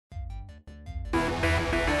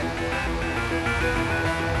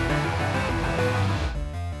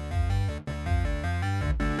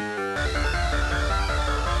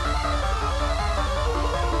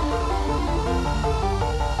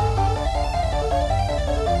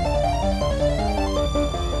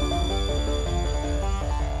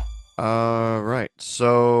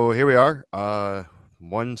So here we are,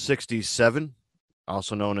 167,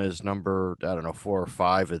 also known as number, I don't know, 4 or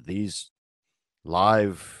 5 of these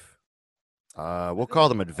live, we'll call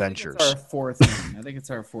them I think it's our adventures. fourth one. I think it's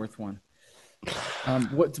our fourth one. Why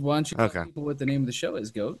don't you tell Okay. people what the name of the show is,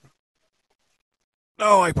 Goat?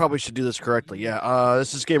 Oh, I probably should do this correctly. Yeah,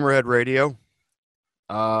 this is Gamerhead Radio.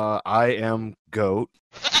 I am Goat.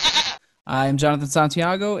 I'm Jonathan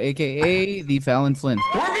Santiago, aka the Fallon Flynn.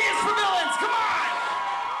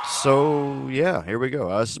 So yeah, here we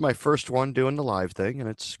go. This is my first one doing the live thing, and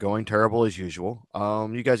it's going terrible as usual.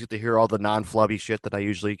 You guys get to hear all the non-flubby shit that I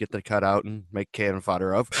usually get to cut out and make cannon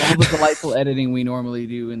fodder of. All the delightful editing we normally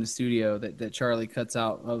do in the studio that Charlie cuts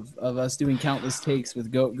out of us doing countless takes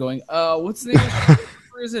with Goat going, what's the name of the show?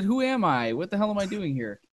 Where is it? Who am I? What the hell am I doing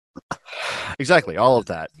here? Exactly, all of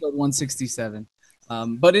that. Episode 167.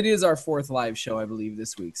 But it is our fourth live show, I believe,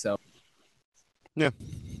 this week. So Yeah.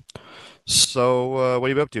 So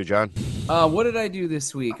what are you up to, John? what did I do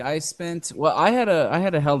this week? I had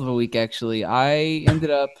a hell of a week actually. I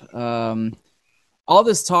ended up all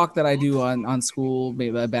this talk that I do on school,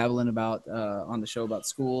 babbling about on the show about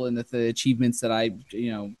school and the achievements that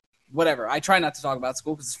whatever. I try not to talk about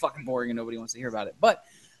school because it's fucking boring and nobody wants to hear about it. But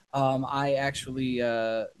I actually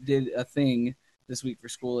did a thing this week for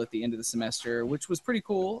school at the end of the semester, which was pretty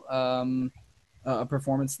cool. A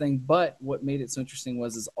performance thing, but what made it so interesting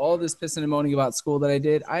was all this pissing and moaning about school that I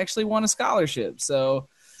did, I actually won a scholarship. So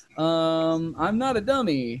I'm not a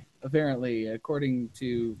dummy, apparently, according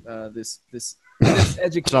to this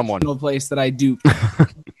educational place that I do.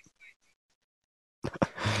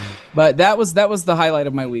 But that was the highlight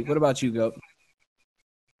of my week. What about you, Goat?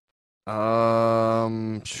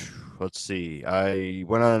 Let's see. I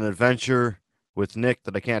went on an adventure with Nick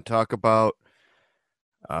that I can't talk about.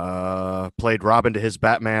 Played Robin to his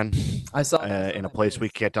Batman. I saw in a place we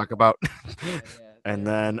can't talk about. Yeah. And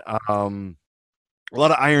then a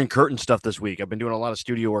lot of Iron Curtain stuff this week. I've been doing a lot of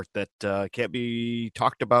studio work that can't be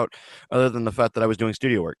talked about other than the fact that I was doing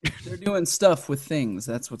studio work. They're doing stuff with things.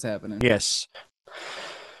 That's what's happening. Yes.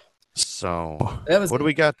 So what do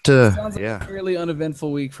we got? Sounds like a fairly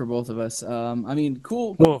uneventful week for both of us. I mean,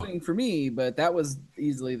 cool thing for me, but that was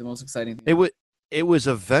easily the most exciting thing. It was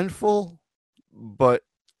eventful, but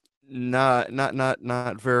not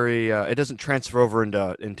very. It doesn't transfer over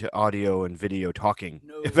into audio and video talking.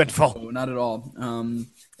 No, eventful. No, not at all.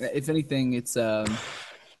 If anything, it's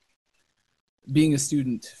being a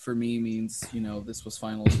student for me means this was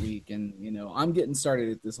finals week, and I'm getting started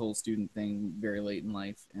at this whole student thing very late in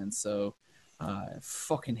life, and so I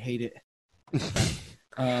fucking hate it.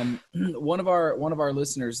 One of our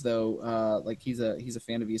listeners though, like he's a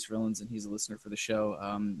fan of East Villains and he's a listener for the show.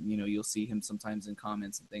 You'll see him sometimes in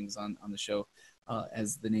comments and things on the show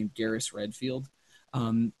as the name Garris Redfield.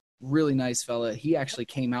 Really nice fella. He actually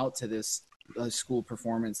came out to this school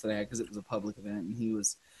performance that I had because it was a public event, and he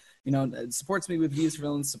was supports me with East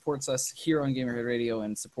Villains, supports us here on Gamerhead Radio,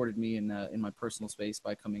 and supported me in my personal space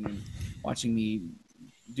by coming and watching me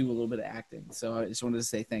do a little bit of acting. So I just wanted to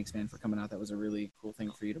say thanks, man, for coming out. That was a really cool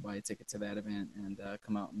thing for you to buy a ticket to that event and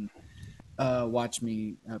come out and watch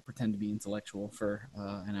me pretend to be intellectual for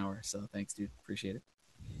an hour. So thanks, dude. Appreciate it.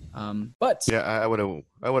 But yeah, I would have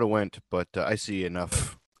went, but I see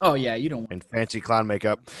enough. Oh yeah, you don't. And fancy clown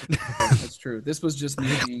makeup. That's true. This was just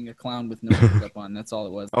me being a clown with no makeup on. That's all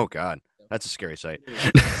it was. Oh God, that's a scary sight.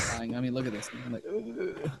 I mean, look at this. I'm like,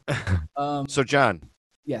 so John.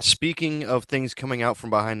 Yes. Speaking of things coming out from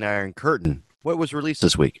behind the Iron Curtain, what was released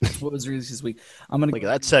this week? What was released this week? I'm gonna look at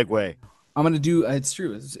that segue. I'm gonna do. It's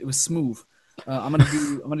true. It was smooth. I'm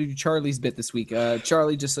gonna do Charlie's bit this week.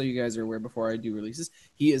 Charlie, just so you guys are aware, before I do releases,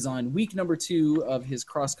 he is on week number 2 of his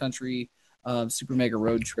cross country super mega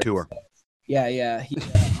road trip tour. Yeah. He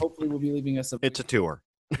hopefully will be leaving us. It's a tour.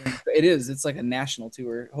 It is. It's like a national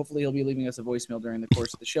tour. Hopefully, he'll be leaving us a voicemail during the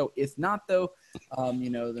course of the show. If not, though,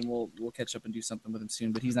 then we'll catch up and do something with him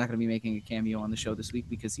soon. But he's not going to be making a cameo on the show this week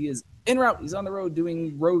because he is en route. He's on the road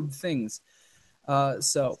doing road things.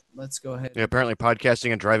 So let's go ahead. Yeah, apparently,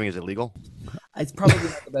 podcasting and driving is illegal. It's probably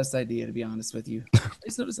not the best idea, to be honest with you. I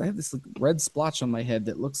just noticed I have this red splotch on my head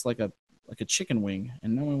that looks like a chicken wing,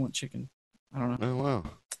 and no one wants chicken. I don't know. Oh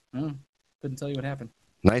wow! Couldn't tell you what happened.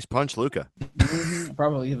 Nice punch, Luca.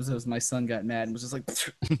 Probably it was my son got mad and was just like,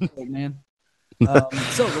 old man.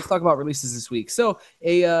 So let's talk about releases this week. So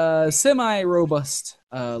a semi-robust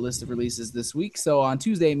list of releases this week. So on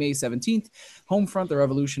Tuesday, May 17th, Homefront: The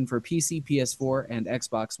Revolution for PC, PS4, and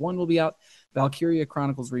Xbox One will be out. Valkyria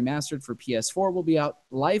Chronicles Remastered for PS4 will be out.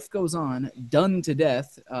 Life Goes On: Done to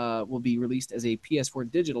Death will be released as a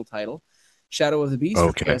PS4 digital title. Shadow of the Beast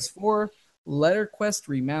for PS4. Letter Quest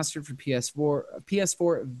Remastered for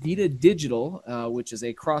PS4 Vita Digital, which is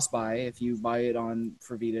a cross buy. If you buy it on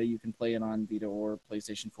for Vita, you can play it on Vita or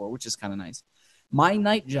PlayStation 4, which is kind of nice. My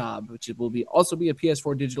Night Job, which will also be a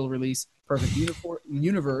PS4 digital release. Perfect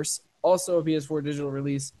Universe, also a PS4 digital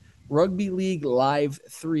release. Rugby League Live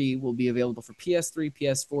 3 will be available for PS3,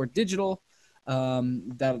 PS4 digital.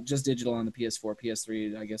 That just digital on the PS4,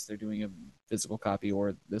 PS3. I guess they're doing a physical copy,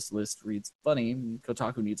 or this list reads funny.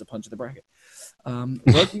 Kotaku needs a punch in the bracket.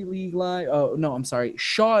 Rugby League Live. Oh no, I'm sorry.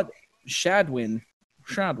 Shadwin.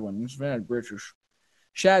 It's very British.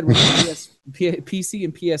 Shadwin PC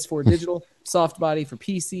and PS4 digital. Soft body for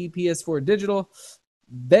PC, PS4 digital.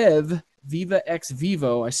 Viva X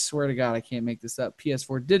Vivo. I swear to God, I can't make this up.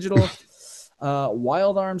 PS4 digital.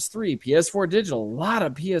 Wild Arms 3, PS4 digital. A lot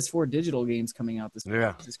of PS4 digital games coming out this week.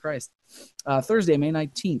 Yeah. Jesus Christ. Thursday, May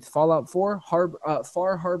 19th, Fallout 4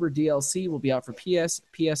 Far Harbor DLC will be out for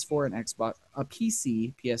PS4, and Xbox,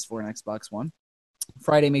 PC, PS4, and Xbox One.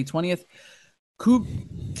 Friday, May 20th,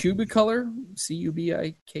 Cubicolor,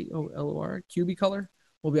 Cubicolor, Cubicolor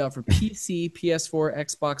will be out for PC, PS4,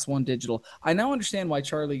 Xbox One digital. I now understand why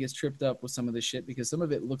Charlie gets tripped up with some of this shit, because some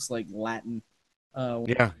of it looks like Latin.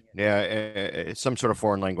 It's some sort of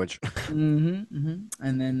foreign language. And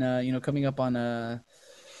then coming up on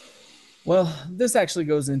well, this actually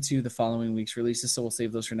goes into the following week's releases, so we'll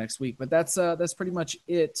save those for next week. But that's pretty much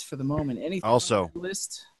it for the moment. Anything also on the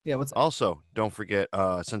list? Yeah, what's also don't forget,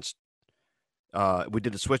 since we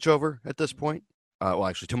did the switchover at this point. Well,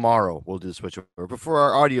 actually, tomorrow we'll do the switchover. But for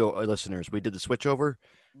our audio listeners, we did the switchover.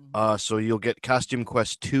 So you'll get Costume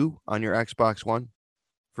Quest 2 on your Xbox One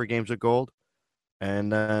for Games with Gold.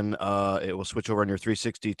 And then it will switch over on your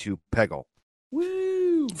 360 to Peggle.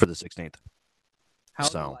 Woo! For the 16th.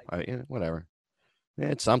 So, whatever. Yeah,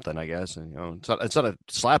 it's something, I guess. And, it's not a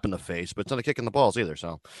slap in the face, but it's not a kick in the balls either.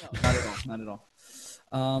 So, no, not at all. Not at all.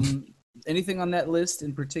 Anything on that list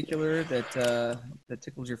in particular that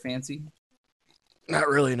tickles your fancy? Not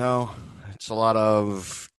really. No, it's a lot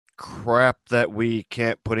of crap that we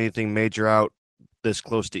can't put anything major out this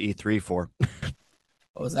close to E3 for.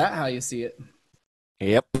 Oh, is that how you see it?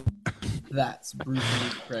 Yep. That's brutally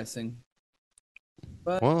depressing.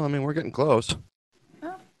 But, well, I mean, we're getting close.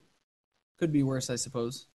 Could be worse, I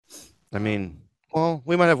suppose. I mean, well,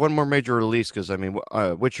 we might have one more major release because, I mean,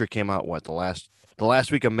 Witcher came out, the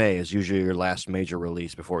last week of May is usually your last major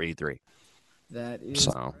release before E3. That is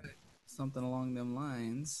something along them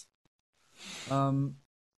lines. Then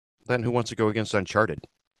who wants to go against Uncharted?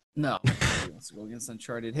 No, who wants to go against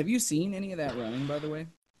Uncharted? Have you seen any of that running, by the way?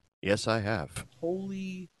 Yes, I have.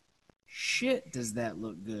 Holy shit, does that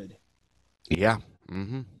look good? Yeah.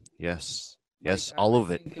 Mm-hmm. Yes. Yes, all of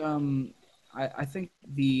it. I think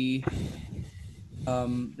the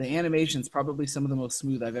animation's probably some of the most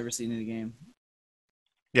smooth I've ever seen in a game.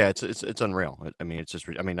 Yeah, it's unreal. I mean, it's just.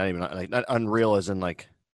 I mean, not even not unreal as in like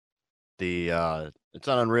the. It's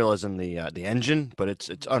not unreal as in the engine, but it's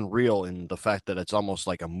unreal in the fact that it's almost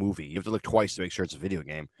like a movie. You have to look twice to make sure it's a video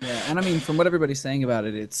game. Yeah, and I mean, from what everybody's saying about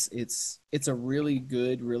it, it's a really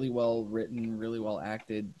good, really well written, really well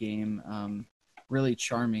acted game. Really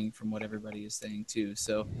charming from what everybody is saying too.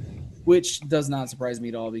 So, which does not surprise me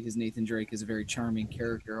at all because Nathan Drake is a very charming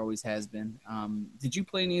character, always has been. Did you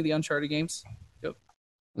play any of the Uncharted games? Yep.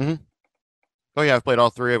 Mm-hmm. Oh yeah, I've played all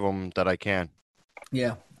three of them that I can.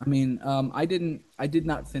 Yeah, I mean, I did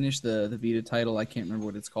not finish the Vita title. I can't remember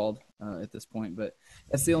what it's called at this point, but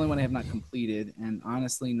that's the only one I have not completed. And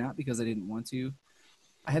honestly, not because I didn't want to.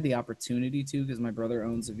 I had the opportunity to because my brother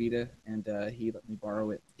owns a Vita and he let me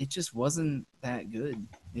borrow it. It just wasn't that good.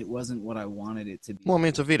 It wasn't what I wanted it to be. Well, I mean,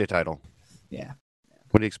 it's a Vita title. Yeah.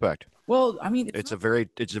 What do you expect? Well, I mean, it's a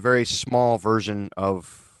very small version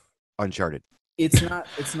of Uncharted. It's not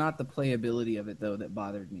the playability of it though that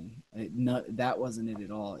bothered me. That wasn't it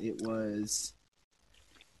at all. It was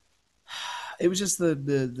just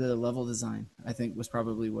the level design. I think was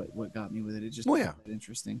probably what got me with it. It just wasn't that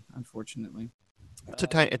interesting, unfortunately. It's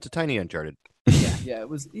a tiny Uncharted. Yeah, it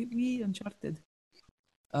was we Uncharted.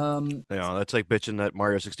 That's like bitching that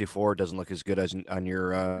Mario 64 doesn't look as good as on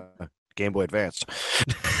your Game Boy Advance.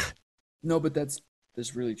 No, but that's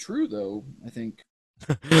really true though. I think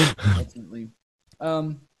ultimately.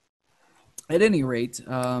 At any rate,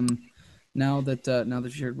 now that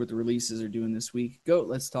you've heard what the releases are doing this week,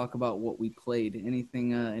 let's talk about what we played.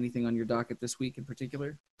 Anything on your docket this week in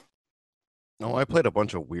particular? No, I played a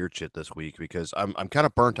bunch of weird shit this week because I'm kind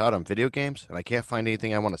of burnt out on video games and I can't find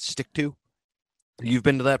anything I want to stick to. You've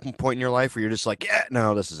been to that point in your life where you're just like, yeah,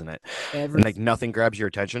 no, this isn't it. And like nothing grabs your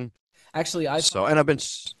attention. Actually, I've been.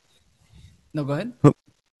 No, go ahead.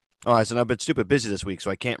 Oh, I said I've been stupid busy this week,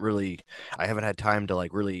 so I can't really. I haven't had time to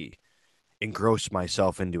like really engross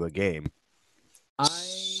myself into a game.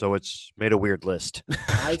 So I it's made a weird list.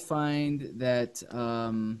 I find that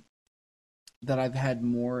that I've had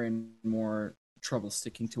more and more trouble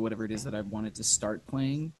sticking to whatever it is that I've wanted to start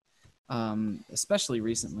playing. Especially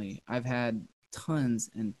recently, I've had tons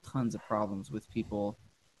and tons of problems with people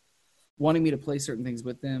wanting me to play certain things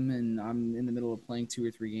with them, and I'm in the middle of playing 2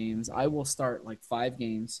 or 3 games. I will start like 5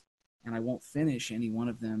 games, and I won't finish any one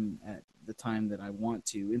of them at the time that I want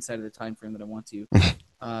to, inside of the time frame that I want to,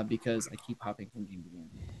 because I keep hopping from game to game.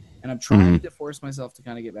 And I'm trying Mhm. to force myself to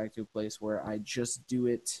kind of get back to a place where I just do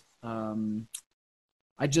it.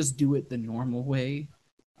 I just do it the normal way,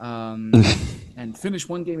 and finish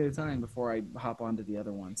one game at a time before I hop onto the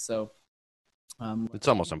other one. So, It's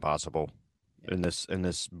almost impossible yeah. in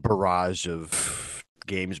this barrage of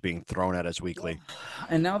games being thrown at us Well, weekly.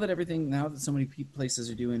 and now that so many places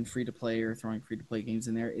are doing free to play or throwing free to play games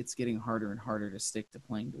in there, it's getting harder and harder to stick to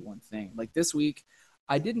playing to one thing. Like this week,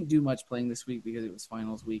 I didn't do much playing this week because it was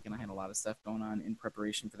finals week and I had a lot of stuff going on in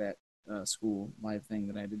preparation for that school live thing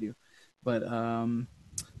that I had to do. But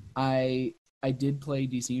I I did play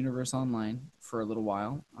DC Universe Online for a little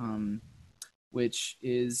while, which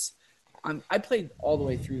is I played all the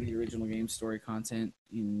way through the original game story content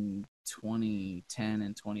in 2010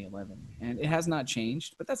 and 2011, and it has not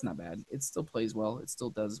changed, but that's not bad. It still plays well. It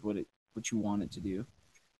still does what you want it to do.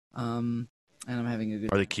 Um, and I'm having a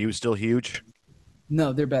good Are the time. queues still huge?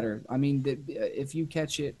 No, they're better. I mean, if you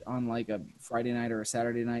catch it on like a Friday night or a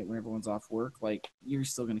Saturday night when everyone's off work, like you're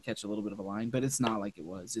still going to catch a little bit of a line, but it's not like it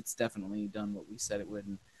was. It's definitely done what we said it would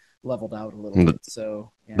and leveled out a little The, bit.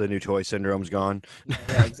 So yeah, the new toy syndrome's gone.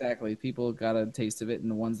 yeah, exactly. People got a taste of it, and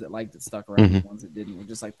the ones that liked it stuck around. Hmm. The ones that didn't were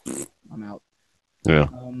just like, I'm out. Yeah.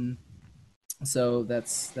 Um, so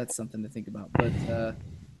that's something to think about. But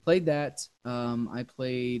played that. I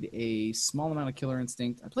played a small amount of Killer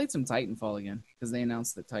Instinct. I played some Titanfall again because they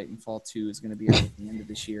announced that Titanfall 2 is going to be out at the end of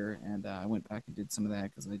this year, and I went back and did some of that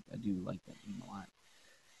because I do like that game a lot.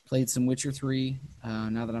 Played some Witcher 3.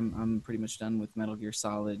 Now that I'm pretty much done with Metal Gear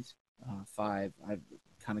Solid 5, I've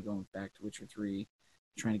kind of going back to Witcher 3,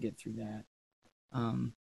 trying to get through that.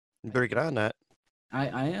 Um, You better get on that.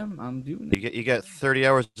 I am. I'm doing You it. get you got 30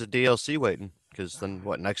 hours of DLC waiting because then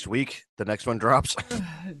what? Next week the next one drops.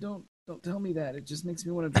 Don't tell me that. It just makes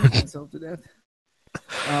me want to drink myself to death.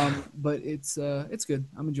 But it's good.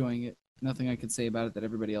 I'm enjoying it. Nothing I can say about it that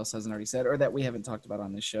everybody else hasn't already said or that we haven't talked about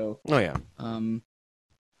on this show. Oh yeah, Um,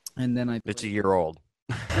 and then I it's a played. year old.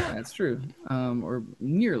 Yeah, that's true. Or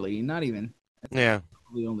nearly, not even. I think Yeah.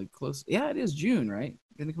 probably only close. Yeah, it is June, right?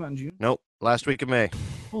 Gonna come out in June. Nope. Last week of May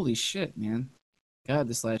Holy shit, man! God,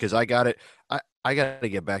 this last because I got it. I got to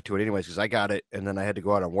get back to it anyways because I got it and then I had to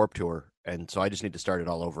go out on Warp Tour and so I just need to start it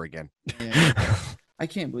all over again. yeah, I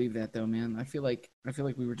can't believe that though, man. I feel like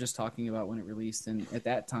we were just talking about when it released, and at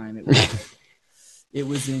that time it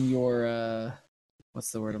was in your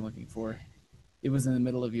what's the word I'm looking for? It was in the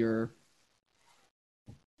middle of your.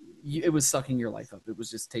 It was sucking your life up. It was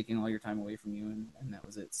just taking all your time away from you, and that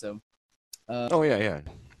was it. So, Oh yeah, yeah.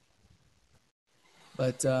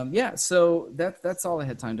 but yeah, so that's all I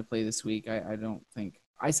had time to play this week. I don't think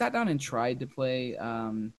I sat down and tried to play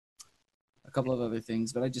a couple of other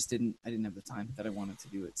things, but I didn't have the time that I wanted to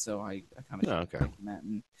do it. So I kind of Oh, okay. from that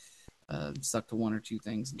and stuck to one or two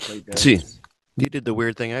things and played See, those. you did the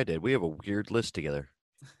weird thing I did. We have a weird list together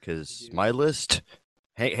because Dude. my list.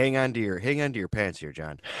 Hang on to your pants here,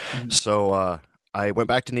 John. Mhm. So I went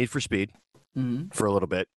back to Need for Speed Mhm. for a little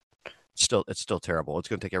bit. It's still terrible. It's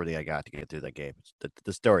going to take everything I got to get through that game.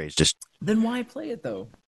 The story is just Then why play it though?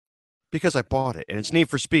 because I bought it and it's Need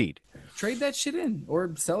for Speed. Trade that shit in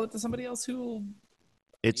or sell it to somebody else who will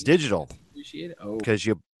It's digital appreciate it. Oh, because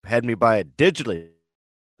you had me buy it digitally.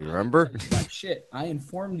 Remember? shit. I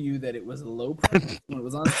informed you that it was a low price when it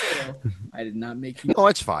was on sale. I did not make you No,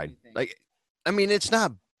 it's fine. anything. Like, I mean, it's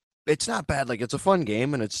not bad. Like, it's a fun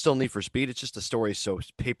game and it's still Need for Speed. It's just the story's so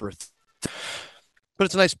but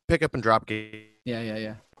it's a nice pick up and drop game. Yeah, yeah,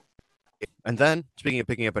 yeah. And then, speaking of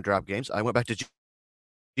picking up and drop games, I went back to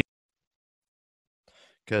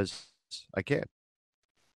because I can.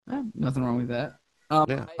 Nothing wrong with that.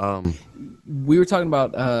 Yeah. We were talking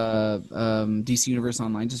about DC Universe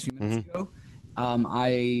Online just a few minutes Mhm. ago.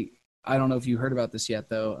 I don't know if you heard about this yet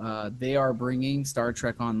though. They are bringing Star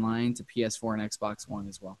Trek Online to PS4 and Xbox One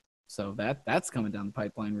as well. So that's coming down the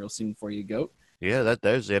pipeline real soon for you, Goat. Yeah,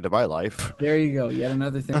 there's the end of my life. There you go. Yet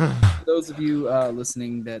another thing. For those of you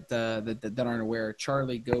listening that aren't aware,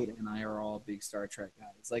 Charlie, Goat, and I are all big Star Trek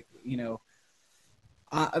guys. Like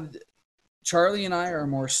I, Charlie and I are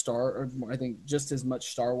more I think just as much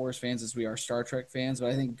Star Wars fans as we are Star Trek fans, but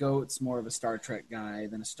I think Goat's more of a Star Trek guy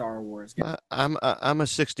than a Star Wars guy. I'm a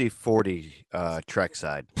 60-40 Trek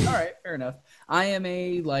side. All right, fair enough. I am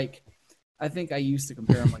I think I used to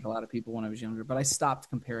compare them like a lot of people when I was younger, but I stopped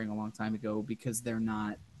comparing a long time ago because they're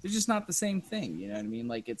just not the same thing. You know what I mean?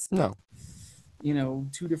 Like it's No.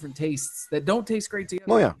 Two different tastes that don't taste great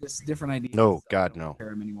together. Oh yeah. Just different ideas. No, So God, I don't no. compare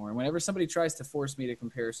them anymore. Whenever somebody tries to force me to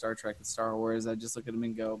compare Star Trek and Star Wars, I just look at them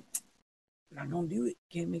and go, "I'm not gonna do it.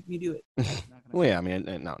 Can't make me do it." Well, yeah. I mean,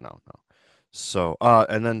 no. So,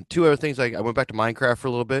 and then two other things. I went back to Minecraft for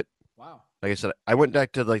a little bit. Wow. Like I said, I went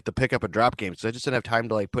back to like the pick up and drop games. So I just didn't have time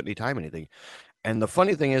to like put any time in anything. And the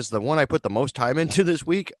funny thing is, the one I put the most time into this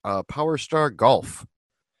week, Power Star Golf.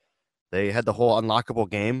 They had the whole unlockable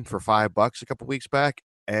game for $5 a couple weeks back,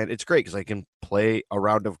 and it's great because I can play a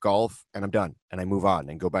round of golf and I'm done, and I move on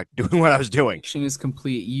and go back to doing what I was doing. Mission is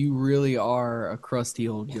complete. You really are a crusty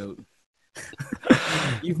old goat.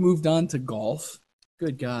 You've moved on to golf.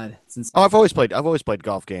 Good God! I've always played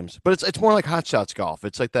golf games, but it's more like Hot Shots golf.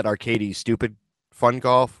 It's like that arcadey, stupid, fun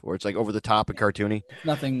golf where it's like over the top and cartoony.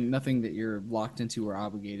 Nothing that you're locked into or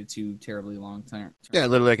obligated to terribly long time. Yeah,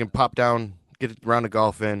 literally, I can pop down, get a round of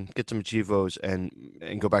golf in, get some achievos, and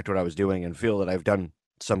go back to what I was doing and feel that I've done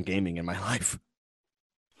some gaming in my life.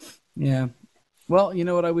 Yeah. Well, you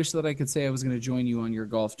know what? I wish that I could say I was going to join you on your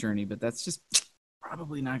golf journey, but that's just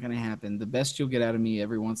probably not going to happen. The best you'll get out of me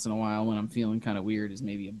every once in a while when I'm feeling kind of weird is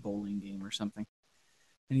maybe a bowling game or something.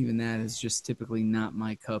 And even that is just typically not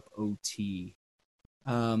my cup of tea.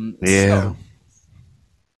 Yeah.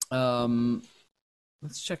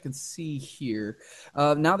 Let's check and see here.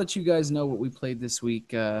 Now that you guys know what we played this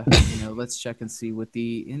week, let's check and see what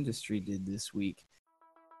the industry did this week.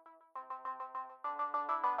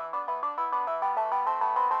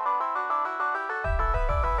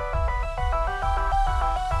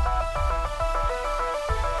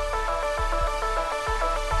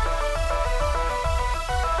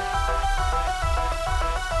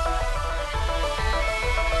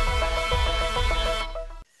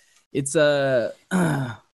 It's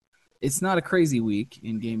it's not a crazy week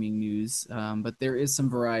in gaming news, but there is some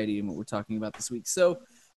variety in what we're talking about this week. So,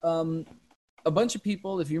 a bunch of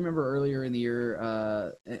people, if you remember earlier in the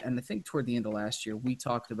year, and I think toward the end of last year, we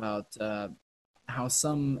talked about how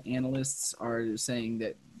some analysts are saying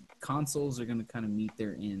that consoles are going to kind of meet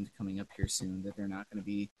their end coming up here soon, that they're not going to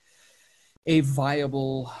be a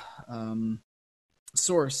viable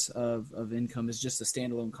source of income is just a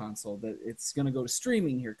standalone console, that it's going to go to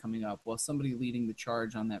streaming here coming up. Well, somebody leading the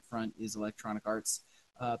charge on that front is Electronic Arts.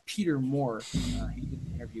 Peter Moore, he did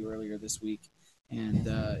an interview earlier this week, and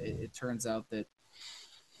it turns out that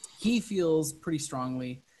he feels pretty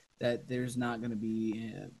strongly that there's not going to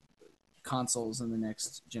be consoles in the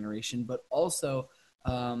next generation, but also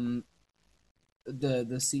the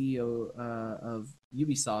CEO of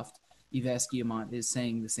Ubisoft, Yves Guillemot, is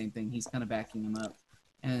saying the same thing. He's kind of backing him up.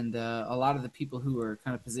 And a lot of the people who are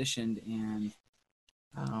kind of positioned and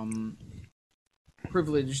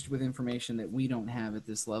privileged with information that we don't have at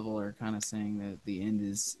this level are kind of saying that the end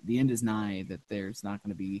is nigh, that there's not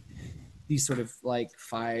going to be these sort of like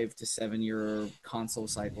 5 to 7 year console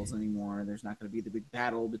cycles anymore. There's not going to be the big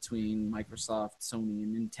battle between Microsoft, Sony,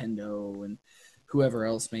 and Nintendo and whoever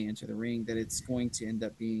else may enter the ring, that it's going to end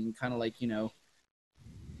up being kind of like, you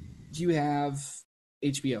have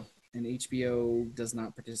HBO, and HBO does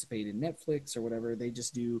not participate in Netflix or whatever. They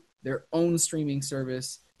just do their own streaming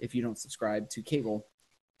service. If you don't subscribe to cable,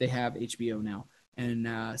 they have HBO now. And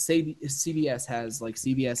CBS has like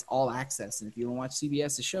CBS All Access. And if you don't watch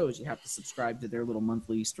CBS's shows, you have to subscribe to their little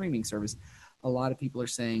monthly streaming service. A lot of people are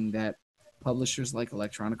saying that publishers like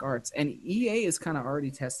Electronic Arts, and EA is kind of already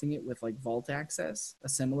testing it with like Vault Access, a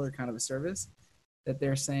similar kind of a service, that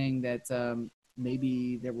they're saying that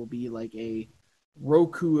maybe there will be like a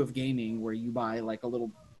Roku of gaming, where you buy like a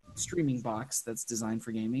little streaming box that's designed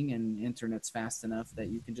for gaming, and internet's fast enough that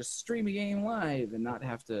you can just stream a game live and not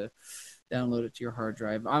have to download it to your hard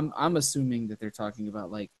drive. I'm assuming that they're talking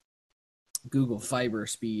about like Google Fiber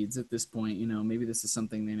speeds at this point. Maybe this is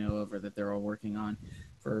something they know of or that they're all working on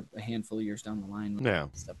for a handful of years down the line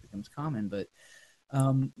when stuff becomes common. But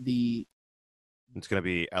it's going to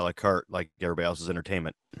be a la carte like everybody else's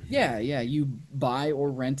entertainment. Yeah. You buy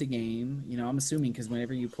or rent a game. I'm assuming, because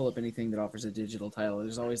whenever you pull up anything that offers a digital title,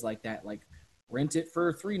 there's always like that, like rent it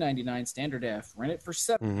for $3.99 standard F, rent it for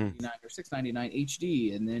 $7.99 or $6.99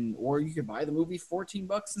 HD, and then or you could buy the movie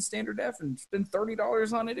 $14 in standard F and spend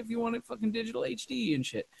 $30 on it if you want it fucking digital HD and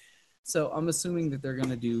shit. So I'm assuming that they're going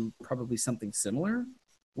to do probably something similar,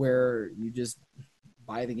 where you just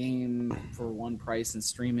buy the game for one price and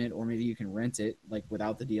stream it, or maybe you can rent it like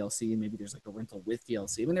without the DLC, and maybe there's like a rental with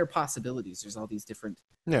DLC. I mean, there are possibilities. There's all these different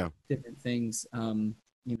Yeah. things. I'm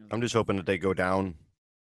just hoping that they go down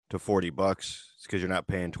to $40 because you're not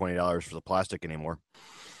paying $20 for the plastic anymore.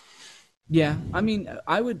 Yeah, I mean,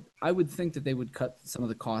 I would think that they would cut some of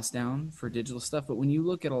the costs down for digital stuff, but when you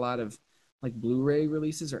look at a lot of like Blu-ray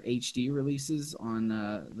releases or HD releases on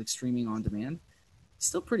like streaming on demand, it's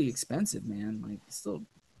still pretty expensive, man. Like it's still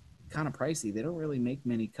kind of pricey. They don't really make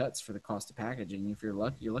many cuts for the cost of packaging. If you're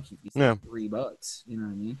lucky, if you get Yeah, $3. You know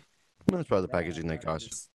what I mean? that's probably the Yeah, packaging they I'd rather cost.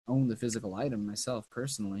 just own the physical item myself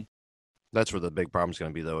personally. That's where the big problem's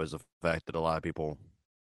going to be, though, is the fact that a lot of people,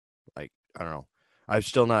 like, I don't know, I'm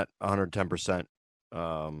still not 110%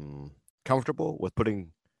 comfortable with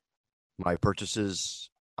putting my purchases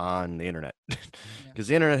on the internet Yeah. because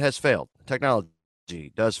the internet has failed.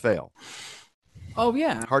 Technology does fail. Oh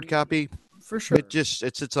yeah, Hard copy, for sure. it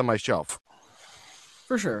sits on my shelf.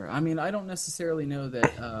 For sure. I mean, I don't necessarily know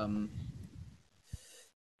that.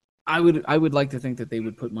 I would like to think that they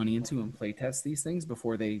would put money into and play test these things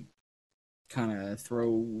before they kind of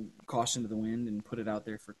throw caution to the wind and put it out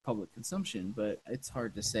there for public consumption. But it's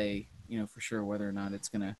hard to say, for sure whether or not it's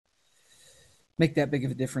gonna make that big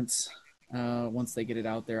of a difference once they get it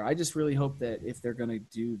out there. I just really hope that if they're gonna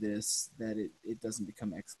do this, that it doesn't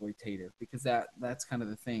become exploitative, because that's kind of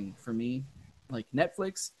the thing for me. Like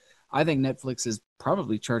Netflix, I think Netflix is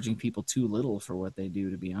probably charging people too little for what they do,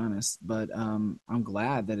 to be honest. But I'm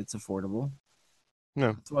glad that it's affordable.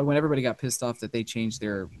 No, That's why when everybody got pissed off that they changed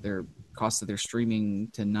their cost of their streaming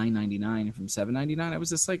to $9.99 from $7.99, I was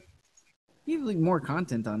just like, you have like more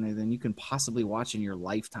content on there than you can possibly watch in your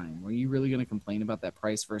lifetime. Are you really going to complain about that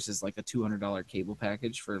price versus like a $200 cable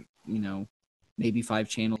package for maybe 5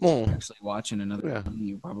 channels well, you actually watch and another yeah.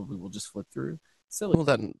 you probably will just flip through? Silly.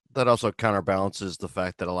 Well, that also counterbalances the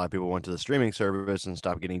fact that a lot of people went to the streaming service and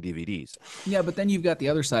stopped getting DVDs. Yeah, but then you've got the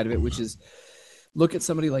other side of it, which is look at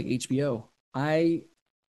somebody like HBO.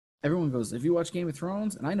 Everyone goes, if you watch Game of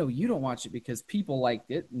Thrones, and I know you don't watch it because people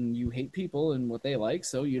liked it and you hate people and what they like,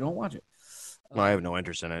 so you don't watch it. Well, I have no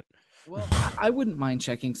interest in it. Well, I wouldn't mind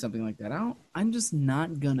checking something like that out. I'm just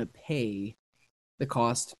not gonna pay the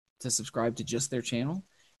cost to subscribe to just their channel,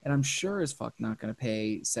 and I'm sure as fuck not gonna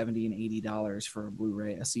pay $70 and $80 for a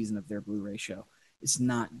Blu-ray, a season of their Blu-ray show. It's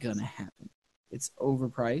not gonna happen. It's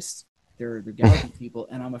overpriced. They're gouging people,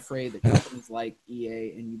 and I'm afraid that companies like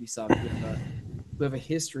EA and Ubisoft who have a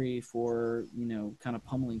history for kind of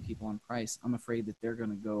pummeling people on price. I'm afraid that they're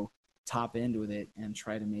gonna go top end with it and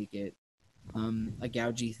try to make it a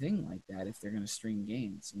gougy thing like that if they're going to stream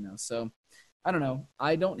games. So I don't know.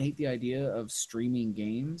 I don't hate the idea of streaming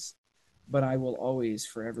games, but I will always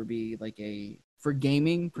forever be like for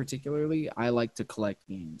gaming particularly, I like to collect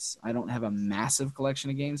games. I don't have a massive collection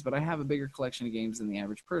of games, but I have a bigger collection of games than the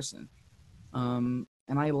average person. And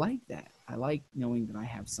I like that. I like knowing that I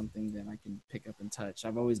have something that I can pick up and touch.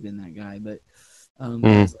 I've always been that guy, but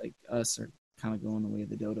guys like us are kind of going the way of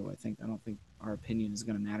the dodo. I don't think our opinion is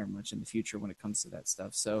going to matter much in the future when it comes to that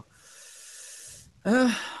stuff. So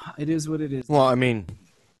it is what it is. Well, I mean,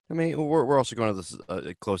 we're also going to this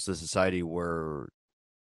close to society where,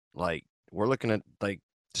 like, we're looking at like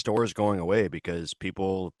stores going away because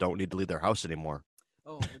people don't need to leave their house anymore.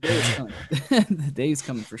 Oh, the day is coming. The day is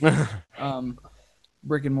coming for sure.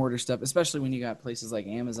 Brick and mortar stuff, especially when you got places like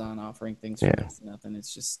Amazon offering things for next to nothing.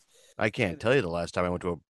 It's just I can't tell you the last time I went to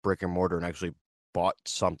a brick and mortar and actually bought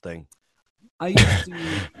something. I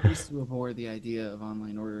used to abhor the idea of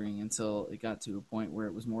online ordering until it got to a point where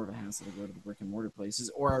it was more of a hassle to go to the brick and mortar places,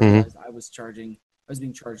 or I realized I was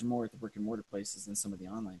being charged more at the brick and mortar places than some of the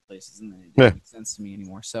online places, and it didn't make sense to me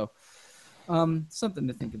anymore. So, something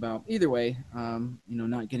to think about. Either way,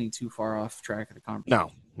 not getting too far off track of the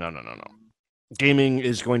conversation. No. Gaming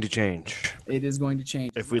is going to change. It is going to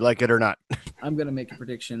change if we like it or not. I'm going to make a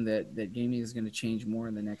prediction that gaming is going to change more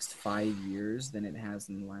in the next 5 years than it has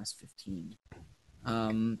in the last 15.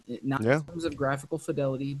 Not in terms of graphical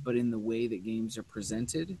fidelity, but in the way that games are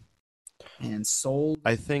presented and sold.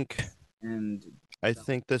 I think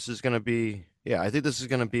this is going to be. Yeah, I think this is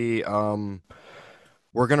going to be.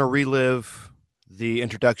 We're going to relive the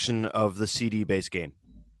introduction of the CD-based game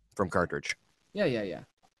from cartridge. Yeah.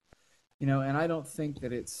 And I don't think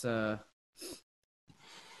that it's.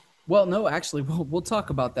 Well, no, actually, we'll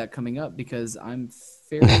talk about that coming up because I'm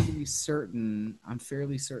fairly certain.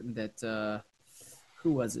 That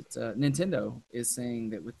who was it? Nintendo is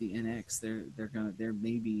saying that with the NX, there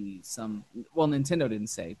may be some. Well, Nintendo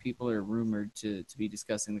didn't say. People are rumored to be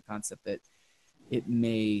discussing the concept that it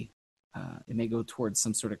may go towards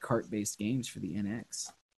some sort of cart-based games for the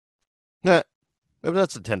NX. But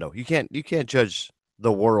that's Nintendo. You can't judge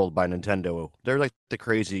the world by Nintendo. They're like the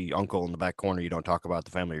crazy uncle in the back corner you don't talk about at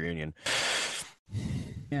the family reunion.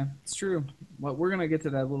 Yeah, it's true. Well, we're gonna get to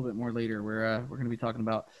that a little bit more later. We're gonna be talking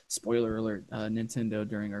about spoiler alert Nintendo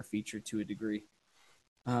during our feature to a degree.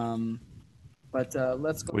 Um, but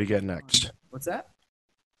let's go What do you get on. next? What's that?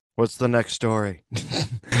 What's the next story?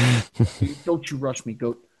 Don't you rush me,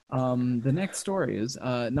 goat. The next story is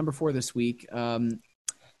number 4 this week.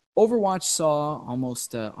 Overwatch saw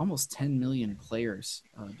almost 10 million players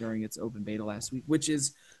during its open beta last week, which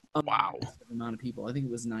is a Wow. massive amount of people. I think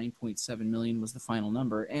it was 9.7 million was the final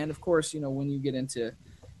number. And of course, when you get into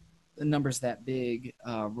the numbers that big,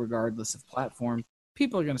 regardless of platform,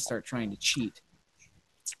 people are going to start trying to cheat.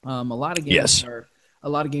 A lot of Yes. a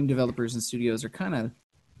lot of game developers and studios are kind of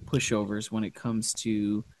pushovers when it comes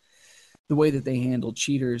to the way that they handle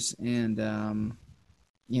cheaters and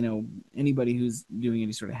anybody who's doing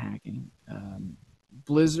any sort of hacking.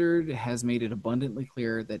 Blizzard has made it abundantly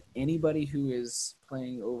clear that anybody who is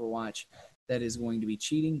playing Overwatch that is going to be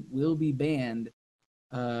cheating will be banned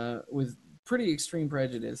with pretty extreme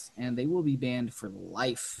prejudice, and they will be banned for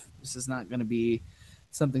life. This is not going to be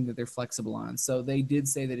something that they're flexible on. So they did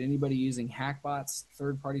say that anybody using hackbots,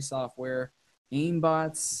 third-party software,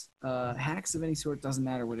 aimbots, hacks of any sort, doesn't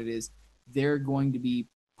matter what it is, they're going to be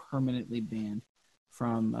permanently banned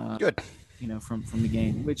from Good. from the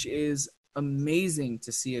game, which is amazing to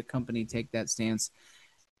see a company take that stance.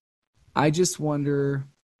 I just wonder,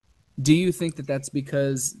 do you think that that's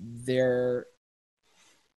because their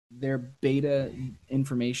beta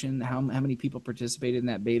information, how many people participated in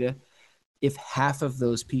that beta, if half of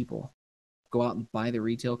those people go out and buy the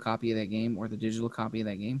retail copy of that game or the digital copy of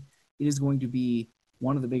that game, it is going to be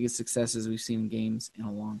one of the biggest successes we've seen in games in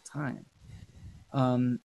a long time.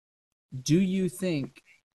 Do you think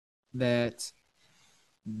that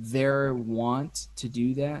their want to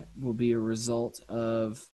do that will be a result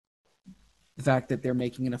of the fact that they're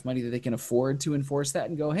making enough money that they can afford to enforce that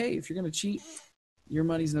and go, hey, if you're going to cheat, your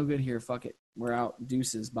money's no good here. Fuck it. We're out.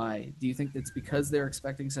 Deuces. Bye. Do you think that's because they're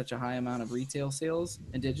expecting such a high amount of retail sales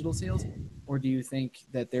and digital sales? Or do you think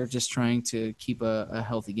that they're just trying to keep a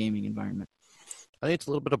healthy gaming environment? I think it's a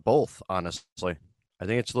little bit of both, honestly. I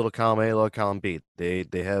think it's a little column A, a little column B. They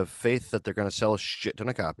have faith that they're going to sell a shit ton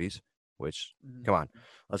of copies, which, come on,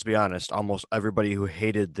 let's be honest, almost everybody who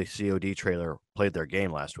hated the COD trailer played their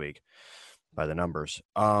game last week by the numbers.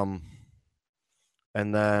 And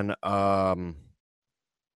then on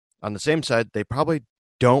the same side, they probably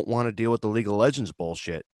don't want to deal with the League of Legends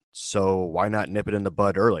bullshit. So why not nip it in the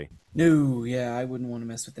bud early? No, yeah, I wouldn't want to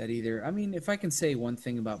mess with that either. I mean, if I can say one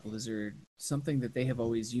thing about Blizzard, something that they have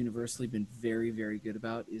always universally been very, very good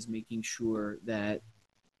about is making sure that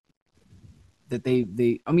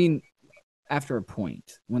they I mean, after a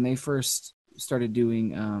point, when they first started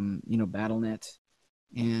doing BattleNet,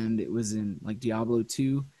 and it was in like Diablo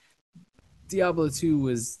 2. Diablo 2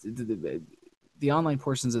 was the online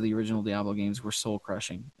portions of the original Diablo games were soul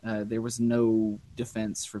crushing. There was no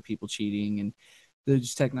defense for people cheating, and the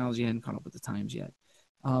technology hadn't caught up with the times yet.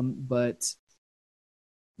 But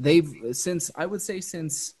they've since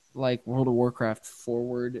like World of Warcraft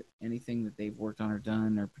forward, anything that they've worked on or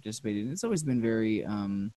done or participated in, it's always been very,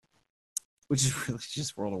 which is really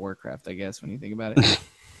just World of Warcraft, I guess, when you think about it.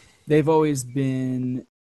 They've always been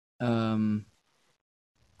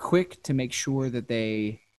quick to make sure that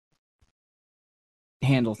they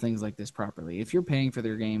handle things like this properly. If you're paying for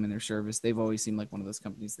their game and their service, they've always seemed like one of those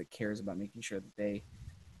companies that cares about making sure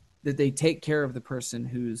that they take care of the person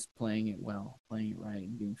who's playing it well, playing it right,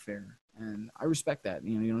 and being fair. And I respect that.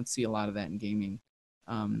 You don't see a lot of that in gaming,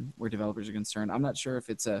 where developers are concerned. I'm not sure if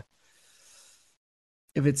it's a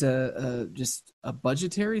just a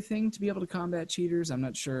budgetary thing to be able to combat cheaters. I'm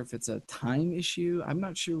not sure if it's a time issue. I'm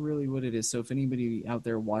not sure really what it is. So if anybody out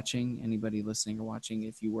there watching, anybody listening or watching,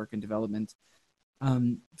 if you work in development,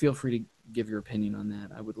 feel free to give your opinion on that.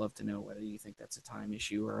 I would love to know whether you think that's a time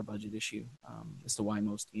issue or a budget issue, as to why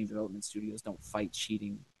most game development studios don't fight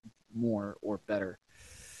cheating more or better.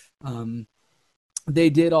 They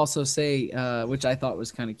did also say, which I thought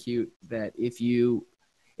was kind of cute, that if you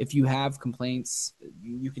have complaints,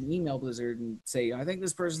 you can email Blizzard and say, I think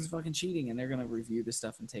this person's fucking cheating, and they're going to review the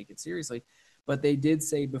stuff and take it seriously. But they did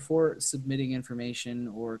say before submitting information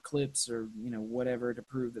or clips or whatever to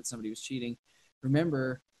prove that somebody was cheating,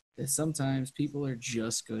 remember that sometimes people are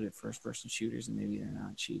just good at first-person shooters and maybe they're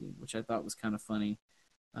not cheating, which I thought was kind of funny.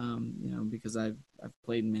 Because I've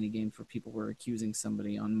played in many games where people were accusing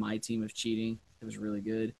somebody on my team of cheating. It was really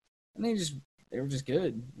good, and they were just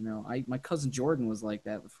good. My cousin Jordan was like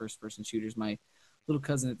that with first-person shooters. My little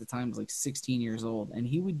cousin at the time was like 16 years old, and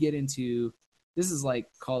he would get into This is like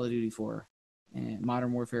Call of Duty 4 and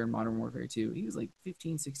Modern Warfare and Modern Warfare 2. He was like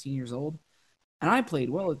 15, 16 years old. And I played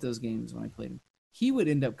well at those games when I played him. He would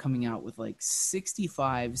end up coming out with like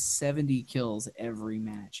 65, 70 kills every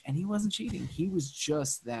match. And he wasn't cheating. He was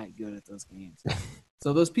just that good at those games.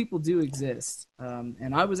 So those people do exist.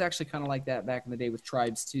 And I was actually kind of like that back in the day with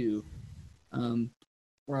Tribes too,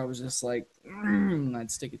 where I was just like,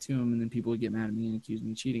 I'd stick it to him, and then people would get mad at me and accuse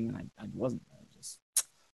me of cheating, and I wasn't.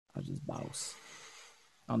 I was just boss.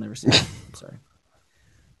 I'll never say that. I'm sorry.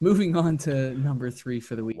 Moving on to number 3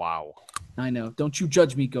 for the week. Wow. I know. Don't you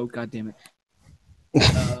judge me, goat. God damn it.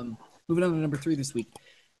 Moving on to number 3 this week.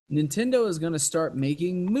 Nintendo is going to start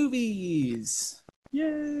making movies.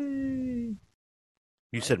 Yay!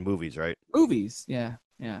 You said movies, right? Movies. Yeah.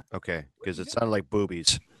 Okay, because it sounded like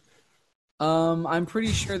boobies. I'm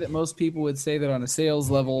pretty sure that most people would say that on a sales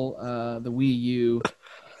level, the Wii U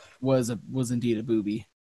was indeed a booby.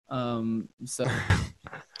 So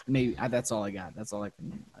maybe that's all I got. That's all I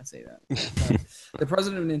say that. The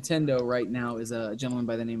president of Nintendo right now is a gentleman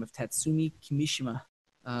by the name of Tatsumi Kimishima.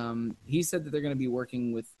 He said that they're going to be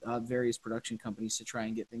working with various production companies to try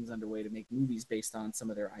and get things underway to make movies based on some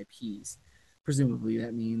of their IPs. Presumably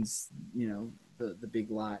that means, the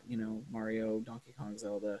big lot, Mario, Donkey Kong,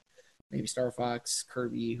 Zelda, maybe Star Fox,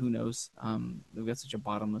 Kirby, who knows? They've got such a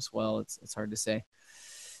bottomless well, it's hard to say.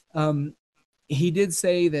 He did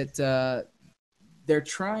say that they're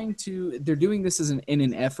doing this in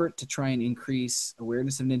an effort to try and increase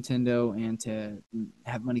awareness of Nintendo and to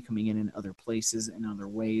have money coming in other places and other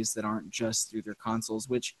ways that aren't just through their consoles,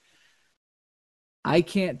 which I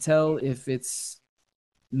can't tell if it's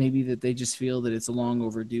maybe that they just feel that it's long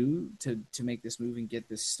overdue to make this move and get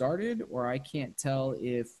this started, or I can't tell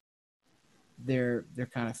if they're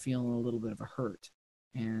kind of feeling a little bit of a hurt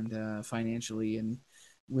and financially, and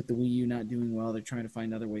with the Wii U not doing well, they're trying to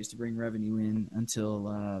find other ways to bring revenue in until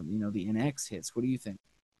the NX hits. What do you think?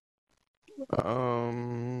 I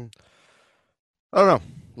don't know.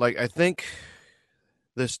 Like, I think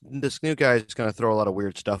this new guy is going to throw a lot of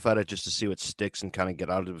weird stuff at it just to see what sticks and kind of get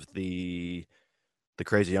out of the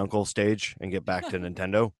crazy uncle stage and get back to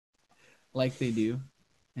Nintendo. Like they do.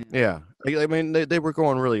 Yeah. I mean, they were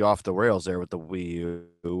going really off the rails there with the Wii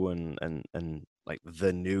U and like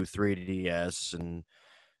the new 3DS, and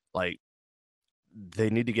like they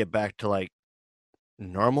need to get back to like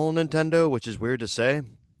normal Nintendo, which is weird to say,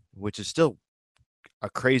 which is still a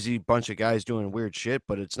crazy bunch of guys doing weird shit,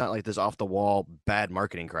 but it's not like this off the wall bad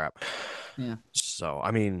marketing crap. Yeah. So, I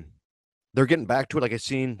mean, they're getting back to it. Like I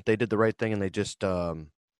seen, they did the right thing, and they just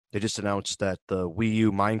announced that the Wii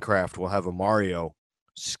U Minecraft will have a Mario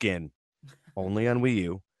skin only on Wii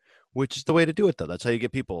U, which is the way to do it, though. That's how you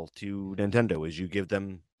get people to Nintendo, is you give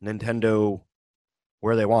them Nintendo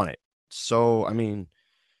where they want it. So, I mean,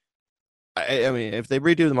 if they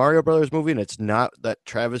redo the Mario Brothers movie and it's not that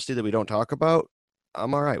travesty that we don't talk about,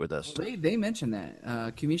 I'm all right with this. Well, they mentioned that.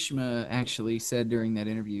 Kimishima actually said during that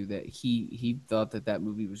interview that he thought that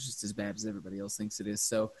movie was just as bad as everybody else thinks it is.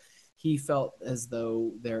 So he felt as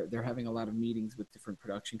though they're having a lot of meetings with different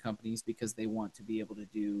production companies because they want to be able to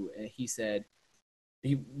do. He said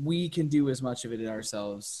we can do as much of it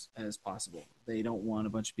ourselves as possible. They don't want a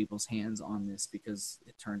bunch of people's hands on this because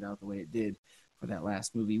it turned out the way it did for that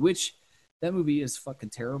last movie, which that movie is fucking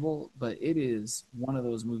terrible, but it is one of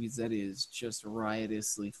those movies that is just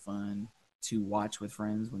riotously fun to watch with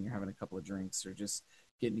friends when you're having a couple of drinks or just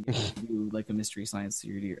getting to do like a Mystery Science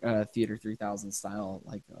Theater 3000 style,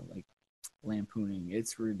 like lampooning.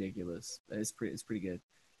 It's ridiculous. It's pretty good.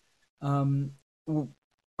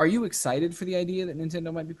 Are you excited for the idea that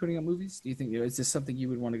Nintendo might be putting out movies? Do you think is this something you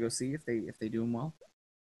would want to go see if they do them well?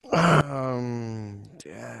 I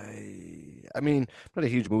mean, I'm not a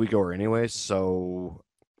huge moviegoer anyway, so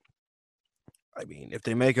I mean, if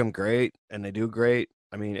they make them great and they do great,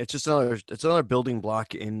 I mean, it's another building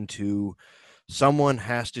block into someone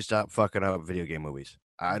has to stop fucking up video game movies.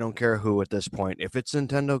 I don't care who at this point. If it's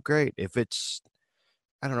Nintendo, great. If it's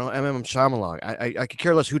I don't know, MM Shyamalan, I could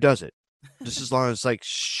care less who does it. Just as long as like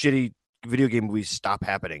shitty video game movies stop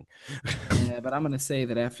happening. Yeah, but I'm gonna say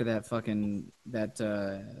that after that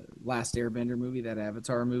Last Airbender movie, that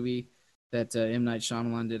Avatar movie that M. Night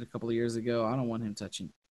Shyamalan did a couple of years ago, I don't want him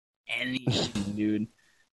touching anything, dude.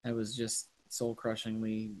 That was just soul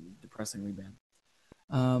crushingly, depressingly bad.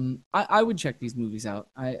 I would check these movies out.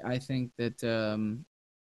 I think that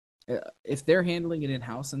if they're handling it in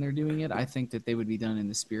house and they're doing it, I think that they would be done in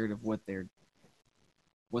the spirit of what they're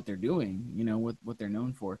doing. What they're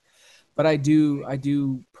known for. But I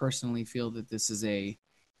do personally feel that this is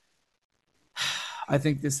I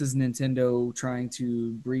think this is Nintendo trying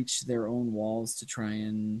to breach their own walls to try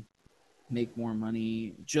and make more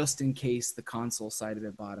money just in case the console side of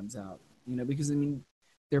it bottoms out. Because I mean,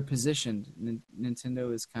 they're positioned.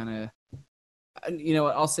 Nintendo is kind of,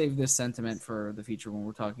 I'll save this sentiment for the future when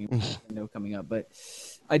we're talking about Nintendo coming up. But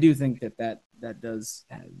I do think that does.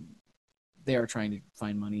 They are trying to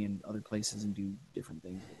find money in other places and do different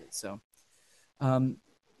things with it. So,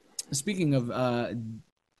 speaking of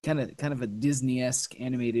kind of a Disney-esque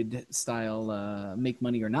animated style, make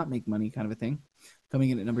money or not make money kind of a thing. Coming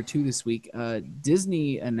in at number 2 this week,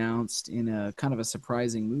 Disney announced in a kind of a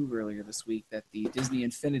surprising move earlier this week that the Disney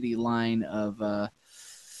Infinity line of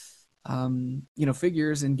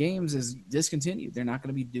figures and games is discontinued. They're not going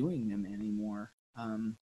to be doing them anymore,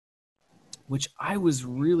 which I was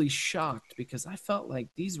really shocked because I felt like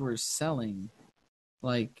these were selling.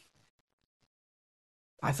 Like,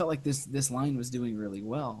 I felt like this line was doing really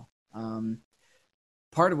well.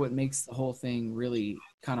 Part of what makes the whole thing really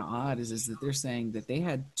kind of odd is that they're saying that they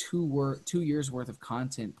had 2 years worth of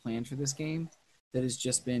content planned for this game that has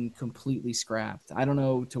just been completely scrapped. I don't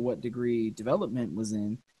know to what degree development was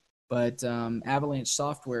in, but Avalanche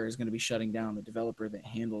Software is going to be shutting down, the developer that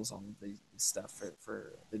handles all of the stuff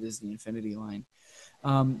for the Disney Infinity line.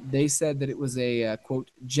 They said that it was a,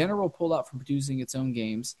 quote, general pullout from producing its own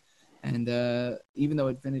games. And even though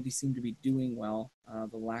Infinity seemed to be doing well,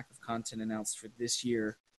 the lack of content announced for this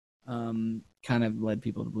year kind of led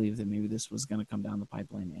people to believe that maybe this was going to come down the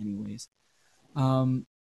pipeline anyways.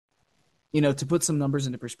 To put some numbers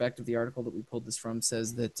into perspective, the article that we pulled this from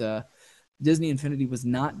says that Disney Infinity was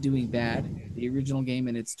not doing bad. The original game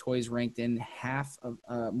and its toys ranked in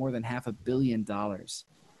more than $500 million.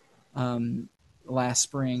 Last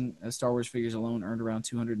spring, Star Wars figures alone earned around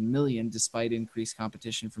 $200 million, despite increased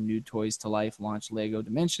competition from new Toys to Life launched Lego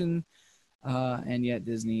Dimension, and yet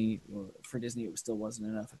Disney it still wasn't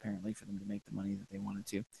enough apparently for them to make the money that they wanted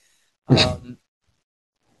to.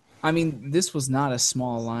 I mean, this was not a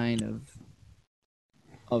small line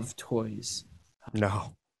of toys.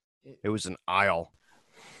 No, it was an aisle.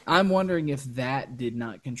 I'm wondering if that did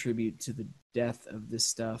not contribute to the death of this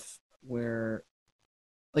stuff, where.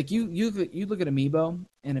 Like you look at Amiibo,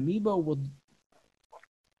 and Amiibo will.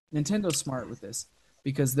 Nintendo's smart with this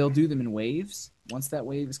because they'll do them in waves. Once that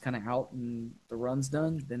wave is kind of out and the run's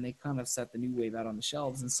done, then they kind of set the new wave out on the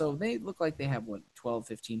shelves. And so they look like they have, 12,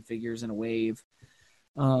 15 figures in a wave.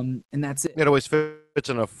 And that's it. It always fits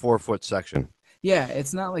in a 4-foot section. Yeah,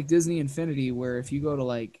 it's not like Disney Infinity where if you go to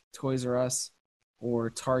like Toys R Us or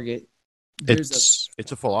Target, it's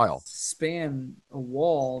a full aisle. Span a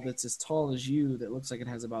wall that's as tall as you that looks like it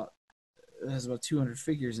has about 200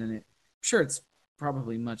 figures in it. I'm sure it's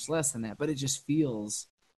probably much less than that, but it just feels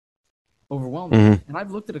overwhelming. Mm-hmm. And I've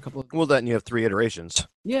looked at a couple of then you have 3 iterations.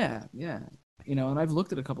 Yeah. And I've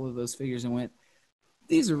looked at a couple of those figures and went,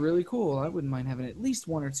 these are really cool. I wouldn't mind having at least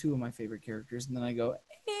 1 or 2 of my favorite characters. And then I go,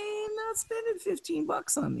 hey, I'm not spending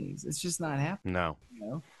 $15 on these. It's just not happening. No.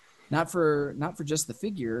 Not for just the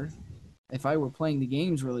figure. If I were playing the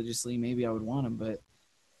games religiously, maybe I would want them, but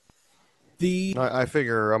I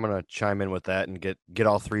figure I'm gonna chime in with that and get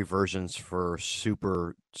all 3 versions for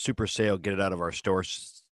super sale. Get it out of our store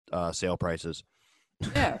sale prices.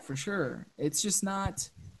 Yeah, for sure. It's just not.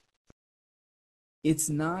 It's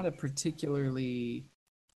not a particularly.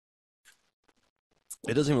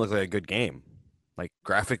 It doesn't even look like a good game. Like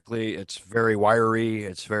graphically, it's very wiry.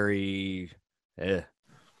 It's very.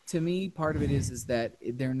 To me, part of it is that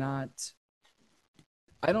they're not.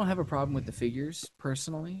 I don't have a problem with the figures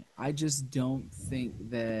personally. I just don't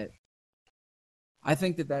think that. I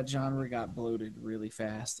think that genre got bloated really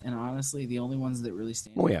fast, and honestly, the only ones that really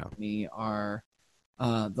stand out to me are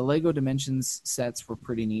the Lego Dimensions sets were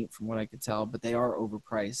pretty neat from what I could tell, but they are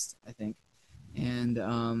overpriced, I think. And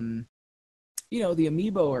the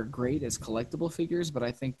Amiibo are great as collectible figures, but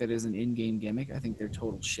I think that as an in-game gimmick, I think they're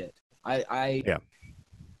total shit.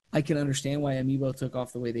 I can understand why Amiibo took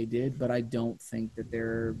off the way they did, but I don't think that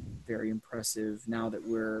they're very impressive now that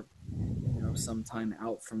we're, some time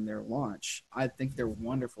out from their launch. I think they're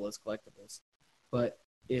wonderful as collectibles, but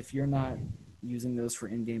if you're not using those for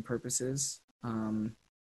in-game purposes,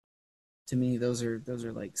 to me, those are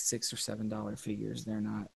like $6 or $7 figures. They're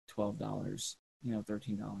not $12,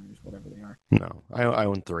 $13, whatever they are. No, I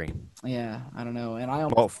own 3. Yeah, I don't know, and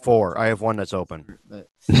 4. I have 1 that's open, but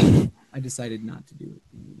I decided not to do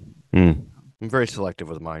it. I'm very selective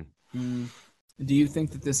with mine. Do you think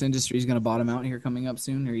that this industry is going to bottom out here coming up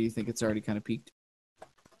soon, or do you think it's already kind of peaked?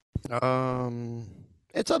 It's on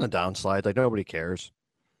a downslide. Like nobody cares.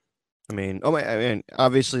 I mean,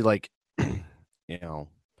 obviously, like,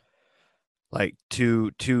 like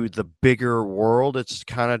to the bigger world, it's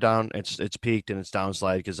kind of down. It's peaked and it's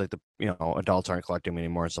downslide because like the adults aren't collecting them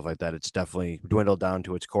anymore and stuff like that. It's definitely dwindled down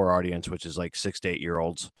to its core audience, which is like 6 to 8 year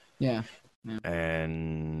olds, Yeah. Yeah.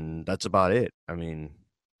 and that's about it. I mean,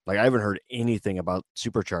 like I haven't heard anything about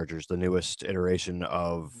Superchargers, the newest iteration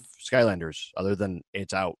of Skylanders, other than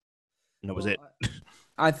it's out and that was Well, it.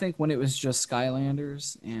 I think when it was just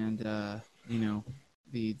Skylanders and the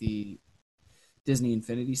Disney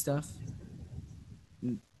Infinity stuff,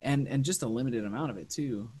 and just a limited amount of it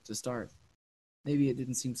too to start. Maybe it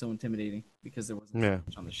didn't seem so intimidating because there wasn't so Yeah.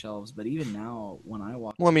 much on the shelves. But even now, when I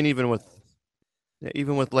walk, Well, I mean, even with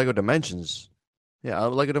Lego Dimensions, yeah,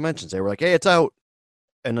 Lego Dimensions, they were like, "Hey, it's out,"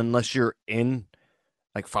 and unless you're in,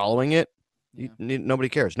 like, following it, yeah, nobody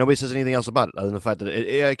cares. Nobody says anything else about it other than the fact that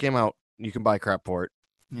it came out. You can buy crap for it.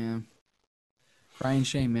 yeah, crying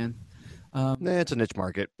shame, man. It's a niche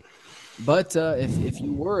market. But if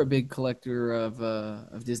you were a big collector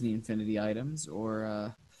of Disney Infinity items,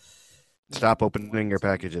 or Stop opening wanted your to,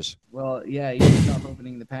 packages. well, yeah, either stop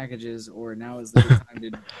opening the packages, or now is the good time to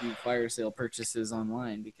do fire sale purchases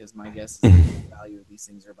online, because my guess is that the value of these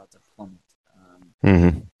things are about to plummet.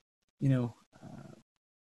 Mm-hmm. You know,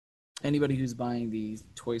 anybody who's buying the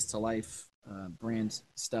Toys to Life brand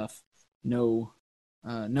stuff know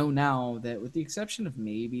now that, with the exception of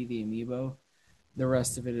maybe the amiibo, the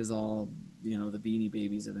rest of it is all, the Beanie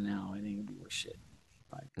Babies of the now. I think it'd be worth shit.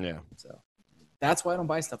 Yeah. So that's why I don't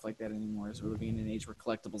buy stuff like that anymore. Is we're living in an age where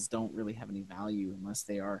collectibles don't really have any value unless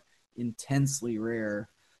they are intensely rare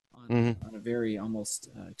Mm-hmm. on a very almost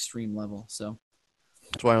extreme level. So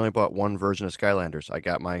That's why I only bought one version of Skylanders. I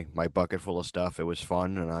got my bucket full of stuff. It was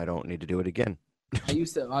fun, and I don't need to do it again.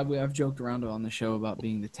 I've joked around on the show about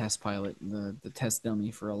being the test pilot, the test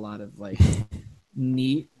dummy for a lot of like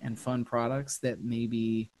neat and fun products that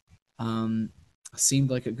maybe um, seemed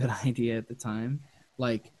like a good idea at the time,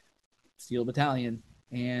 like Steel Battalion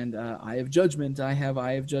and Eye of Judgment. I have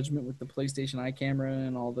Eye of Judgment with the PlayStation Eye camera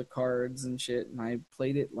and all the cards and shit, and I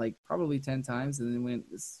played it like probably 10 times, and then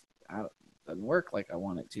went, this doesn't work like I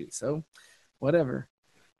want it to. So, whatever.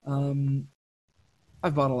 Um,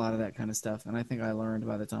 I've bought a lot of that kind of stuff, and I think I learned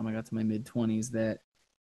by the time I got to my mid 20s that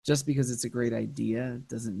just because it's a great idea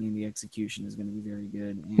doesn't mean the execution is going to be very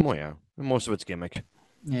good. And Well, yeah, most of it's gimmick.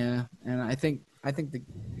 yeah, and I think the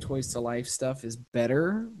Toys to Life stuff is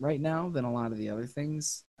better right now than a lot of the other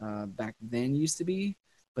things back then used to be,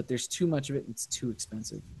 but there's too much of it and it's too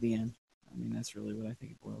expensive. The end. I mean, that's really what I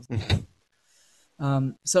think it boils down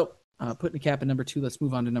to. So putting a cap at number 2, let's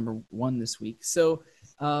move on to number 1 this week. So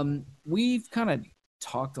we've kind of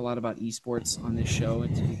talked a lot about esports on this show,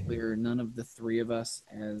 and to be clear, none of the three of us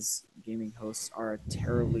as gaming hosts are a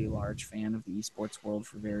terribly large fan of the esports world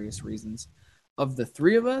for various reasons. Of the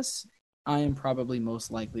three of us, I am probably most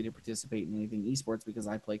likely to participate in anything esports because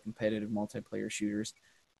I play competitive multiplayer shooters.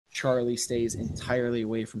 Charlie stays entirely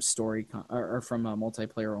away from or from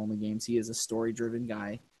multiplayer only games. He is a story driven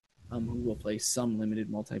guy who will play some limited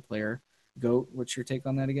multiplayer. Goat, what's your take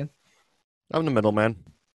on that again? I'm the middleman.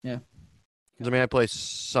 Yeah. 'Cause, I mean, I play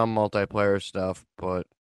some multiplayer stuff, but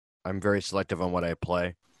I'm very selective on what I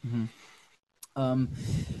play. Mm-hmm.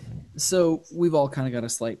 So we've all kind of got a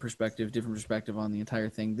different perspective on the entire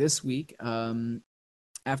thing this week.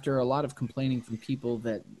 After a lot of complaining from people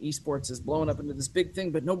that esports is blowing up into this big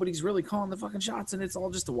thing, but nobody's really calling the fucking shots, and it's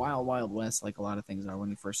all just a wild, wild west, like a lot of things are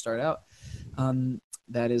when you first start out.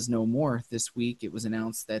 That is no more. This week, it was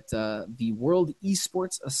announced that the World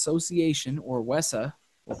Esports Association, or WESA,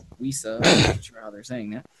 I'm not sure how they're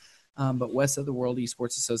saying that, but WESA, the World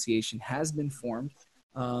Esports Association, has been formed.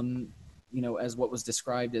 As what was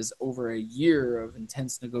described as over a year of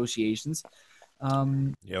intense negotiations.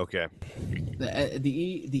 Yeah, okay.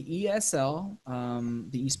 The ESL,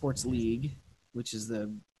 the Esports League, which is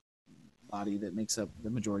the body that makes up the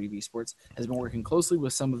majority of esports, has been working closely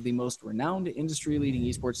with some of the most renowned industry-leading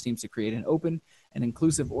esports teams to create an open and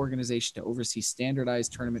inclusive organization to oversee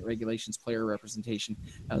standardized tournament regulations, player representation,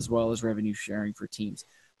 as well as revenue sharing for teams.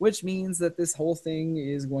 Which means that this whole thing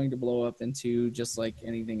is going to blow up into, just like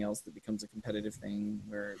anything else that becomes a competitive thing,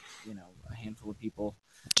 where a handful of people.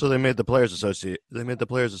 So they made the players associate. They made the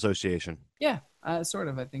players association. Yeah, sort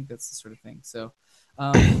of. I think that's the sort of thing. So,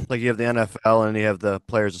 like you have the NFL and you have the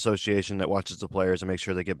players association that watches the players and makes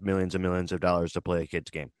sure they get millions and millions of dollars to play a kid's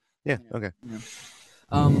game. Yeah. Okay. Yeah.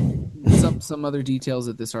 Some other details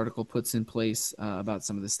that this article puts in place about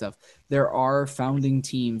some of this stuff. There are founding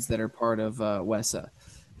teams that are part of WESA.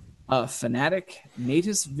 Fnatic,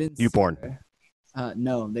 Natus Vincere. YouPorn.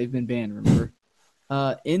 No, they've been banned. Remember?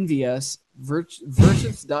 Envious,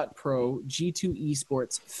 Versus.pro, G2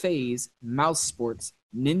 Esports, FaZe, Mouse Sports,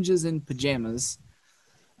 Ninjas in Pajamas.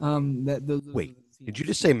 Those are Wait, the did you teams.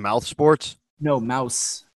 just say mouth sports? No,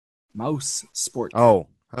 Mouse Sports. Oh,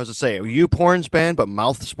 I was to say, you porn's banned, but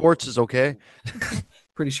mouth sports is okay.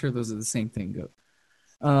 Pretty sure those are the same thing. Go.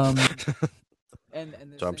 Um, and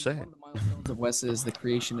this So I'm thing, one saying. of the milestones of WESA is the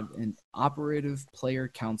creation of an operative player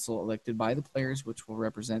council elected by the players, which will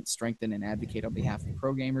represent, strengthen, and advocate on behalf of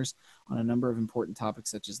pro gamers on a number of important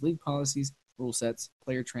topics such as league policies, rule sets,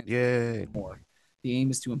 player transfer, Yay. and more. The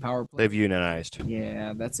aim is to empower They've players. unionized.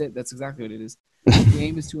 Yeah, that's it. That's exactly what it is. The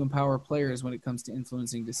aim is to empower players when it comes to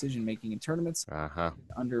influencing decision making in tournaments Uh-huh.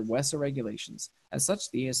 under WESA regulations. As such,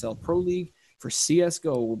 the ASL Pro League for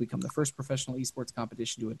CSGO will become the first professional esports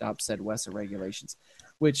competition to adopt said WESA regulations,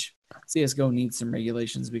 which CSGO needs some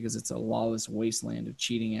regulations because it's a lawless wasteland of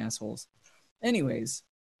cheating assholes. Anyways,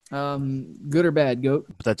 good or bad, GOAT?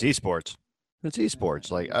 But that's esports. It's esports.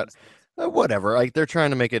 Like, whatever. Like, they're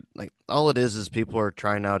trying to make it, like, all it is people are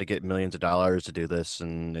trying now to get millions of dollars to do this,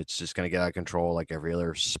 and it's just going to get out of control like every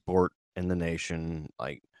other sport in the nation.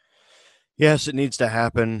 Like, yes, it needs to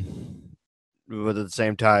happen. But at the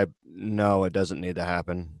same time, no, it doesn't need to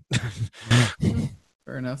happen.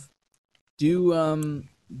 Fair enough. Do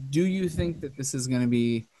you think that this is going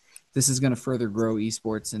to further grow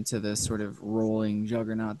esports into the sort of rolling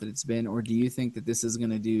juggernaut that it's been, or do you think that this is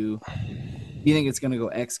going to you think it's going to go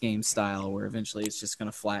X Games style, where eventually it's just going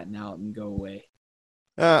to flatten out and go away?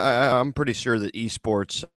 I'm pretty sure that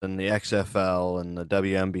esports and the XFL and the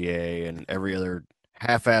WNBA and every other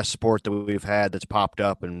half-ass sport that we've had that's popped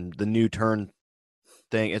up and the new turn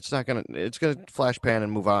thing, it's gonna flash pan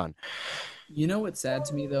and move on. You know what's sad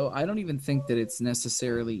to me though? I don't even think that it's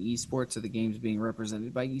necessarily esports or the games being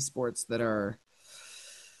represented by esports that are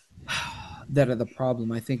the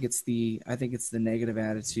problem. I think it's the negative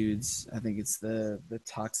attitudes. I think it's the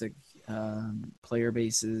toxic player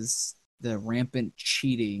bases, the rampant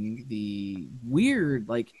cheating, the weird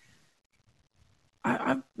like.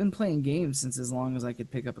 I've been playing games since as long as I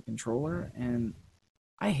could pick up a controller, and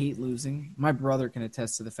I hate losing. My brother can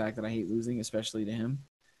attest to the fact that I hate losing, especially to him.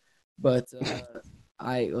 But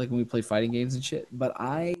I like when we play fighting games and shit. But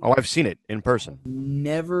I Oh, I've seen it in person.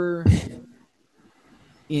 never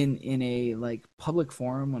in a like public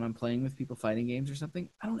forum when I'm playing with people fighting games or something,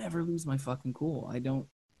 I don't ever lose my fucking cool. I don't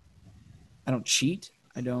cheat.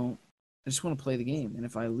 I just want to play the game. And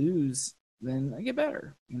if I lose, then I get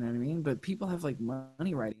better. You know what I mean? But people have like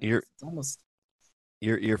money writing. You're It's almost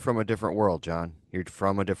you're from a different world, John. You're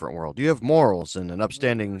from a different world. You have morals and an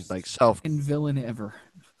upstanding like self. fucking villain ever.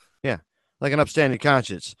 Yeah, like an upstanding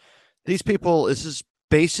conscience. These people, this is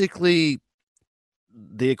basically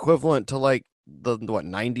the equivalent to like the what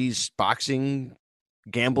 90s boxing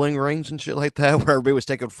gambling rings and shit like that, where everybody was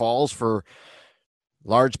taking falls for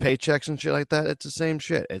large paychecks and shit like that. It's the same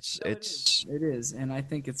shit. It's It is, and I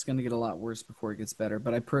think it's going to get a lot worse before it gets better.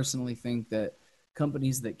 But I personally think that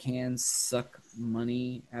companies that can suck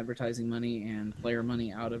money, advertising money, and player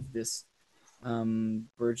money out of this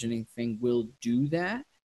burgeoning thing will do that.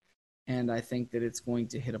 And I think that it's going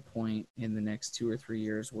to hit a point in the next 2 or 3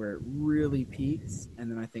 years where it really peaks,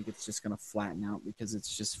 and then I think it's just going to flatten out because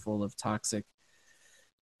it's just full of toxic,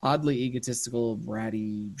 oddly egotistical,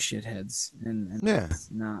 bratty shitheads, and yeah, it's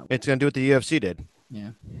not. it's gonna do what the UFC did.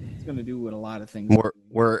 Yeah, it's going to do what a lot of things.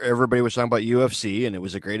 Where everybody was talking about UFC and it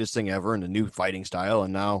was the greatest thing ever and a new fighting style,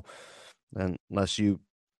 and now, unless you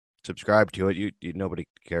subscribe to it, you nobody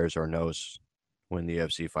cares or knows when the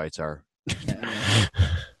UFC fights are. Yeah.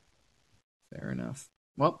 Fair enough.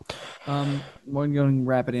 Well, we're going to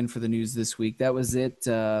wrap it in for the news this week. That was it.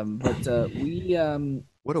 We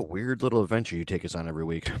What a weird little adventure you take us on every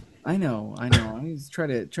week. I know. I need to try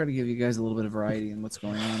to give you guys a little bit of variety in what's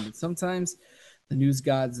going on. But sometimes the news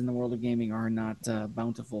gods in the world of gaming are not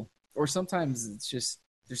bountiful, or sometimes it's just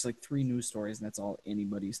there's like 3 news stories and that's all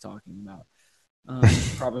anybody's talking about.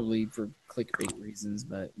 Probably for clickbait reasons,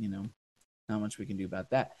 but not much we can do about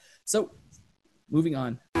that. So, moving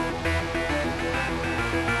on.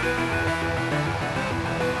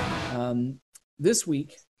 This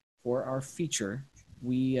week for our feature,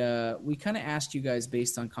 we kind of asked you guys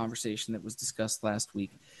based on conversation that was discussed last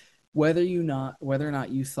week whether or not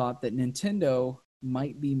you thought that Nintendo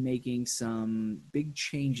might be making some big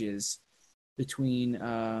changes between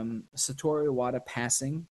Satoru Iwata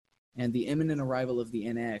passing and the imminent arrival of the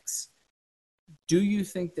NX. Do you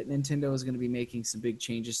think that Nintendo is going to be making some big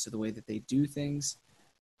changes to the way that they do things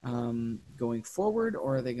going forward,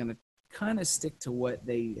 or are they going to kind of stick to what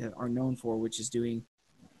they are known for, which is doing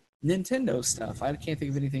Nintendo stuff? I can't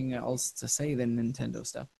think of anything else to say than Nintendo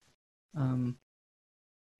stuff.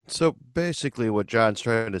 So basically, what John's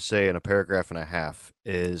trying to say in a paragraph and a half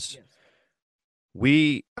is Yes.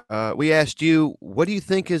 we asked you, what do you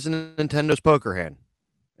think is Nintendo's poker hand,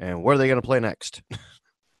 and what are they going to play next?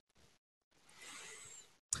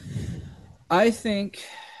 I think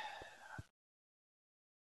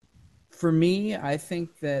for me, I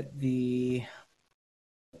think that the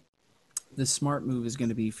smart move is going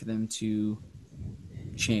to be for them to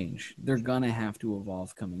change. They're going to have to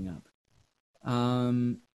evolve coming up.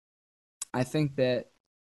 Um, I think that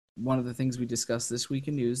one of the things we discussed this week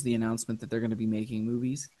in news, the announcement that they're going to be making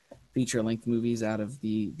movies, feature length movies out of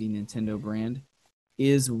the Nintendo brand,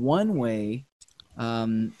 is one way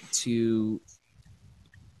to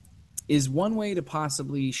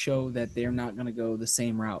possibly show that they're not going to go the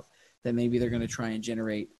same route. That maybe they're going to try and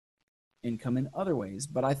generate income in other ways.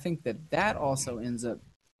 But I think that also ends up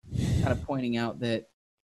kind of pointing out that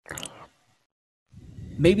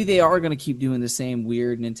maybe they are going to keep doing the same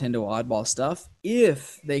weird Nintendo oddball stuff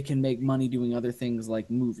if they can make money doing other things like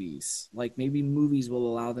movies. Like maybe movies will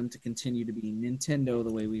allow them to continue to be Nintendo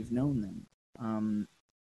the way we've known them.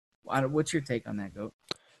 What's your take on that, Goat?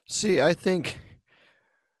 See, I think,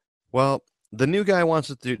 well, the new guy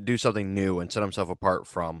wants to do something new and set himself apart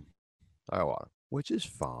from Iowa, which is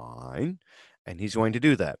fine, and he's going to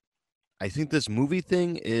do that. I think this movie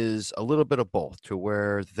thing is a little bit of both, to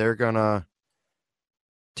where they're gonna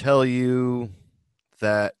tell you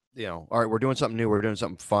that, all right, we're doing something new, we're doing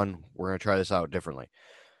something fun, we're gonna try this out differently.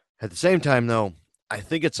 At the same time, though, I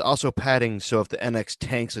think it's also padding, so if the NX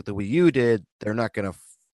tanks like the Wii U did, they're not gonna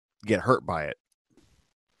get hurt by it.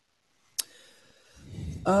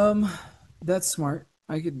 Um, that's smart.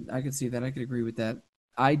 I could see that. I could agree with that.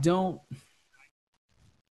 I don't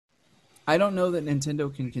I don't know that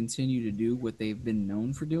Nintendo can continue to do what they've been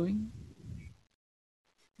known for doing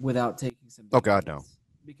without taking some Oh big God, no. hits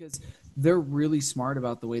because they're really smart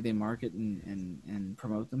about the way they market and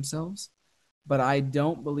promote themselves. But I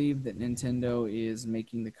don't believe that Nintendo is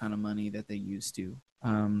making the kind of money that they used to.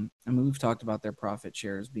 I mean, we've talked about their profit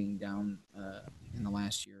shares being down in the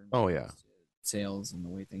last year in Oh yeah. regards to sales and the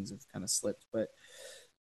way things have kind of slipped. But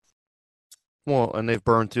Well, and they've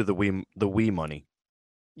burned through the Wii money.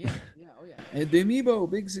 yeah, yeah, oh yeah. And the Amiibo,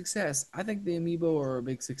 big success. I think the Amiibo are a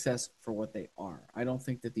big success for what they are. I don't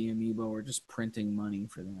think that the Amiibo are just printing money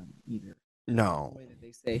for them either. The No. way that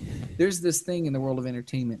they say there's this thing in the world of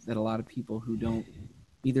entertainment that a lot of people who don't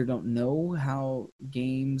know how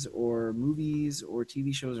games or movies or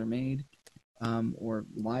TV shows are made, or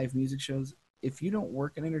live music shows. If you don't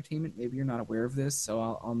work in entertainment, maybe you're not aware of this. So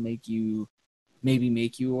I'll make you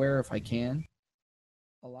aware if I can.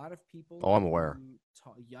 A lot of people Oh, I'm aware.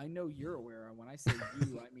 yeah, I know you're aware. When I say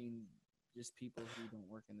you, I mean just people who don't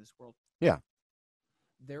work in this world. Yeah.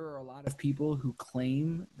 There are a lot of people who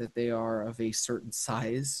claim that they are of a certain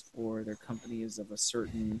size or their company is of a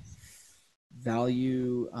certain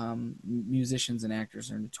value. Musicians and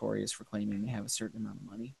actors are notorious for claiming they have a certain amount of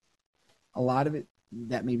money. A lot of it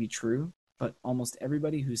that may be true, but almost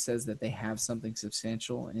everybody who says that they have something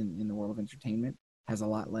substantial in the world of entertainment has a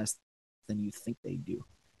lot less than you think they do.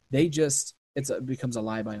 They just it becomes a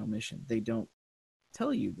lie by omission. They don't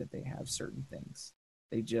tell you that they have certain things.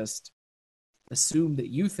 They just assume that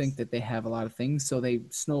you think that they have a lot of things, so they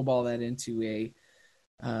snowball that into a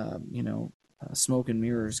smoke and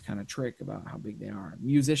mirrors kind of trick about how big they are.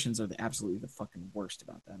 Musicians are absolutely the fucking worst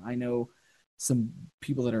about that. I know some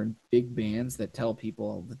people that are in big bands that tell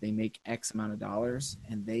people that they make X amount of dollars,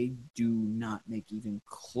 and they do not make even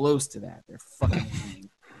close to that. They're fucking lying.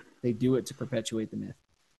 They do it to perpetuate the myth.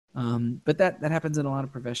 But that happens in a lot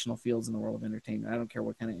of professional fields in the world of entertainment. I don't care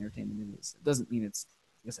what kind of entertainment it is. It doesn't mean it's,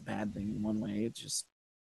 I guess, a bad thing in one way. It's just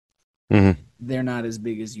Mm-hmm. they're not as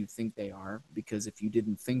big as you think they are, because if you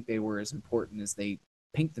didn't think they were as important as they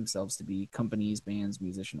paint themselves to be, companies, bands,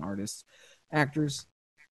 musician, artists, actors,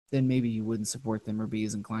 then maybe you wouldn't support them or be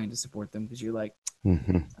as inclined to support them because you're like,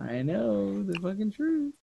 Mm-hmm. I know the fucking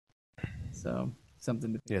truth. So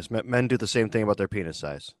something to think Yes, about. men do the same thing about their penis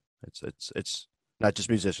size. It's not just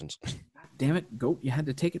musicians. God damn it, Goat! You had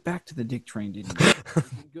to take it back to the dick train, didn't you?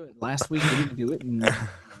 Good. Last week you didn't do it, and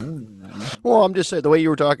Well, I'm just saying the way you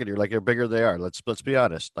were talking, you're like they're bigger than they are. Let's be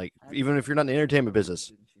honest. Like even if you're not in the entertainment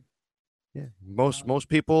business, yeah, most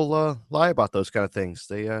people lie about those kind of things.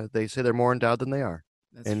 They say they're more endowed than they are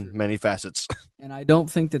that's in true. many facets. And I don't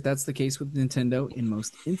think that that's the case with Nintendo in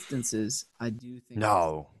most instances. I do think that some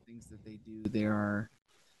No. of the things that they do, they are.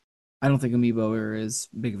 I don't think Amiibo are as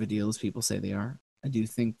big of a deal as people say they are. I do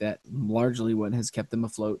think that largely what has kept them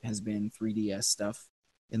afloat has been 3DS stuff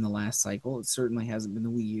in the last cycle. It certainly hasn't been the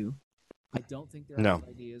Wii U. I don't think they're out No. of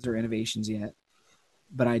ideas or innovations yet.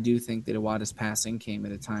 But I do think that Iwata's passing came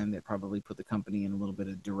at a time that probably put the company in a little bit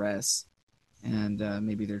of duress, and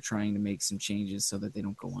maybe they're trying to make some changes so that they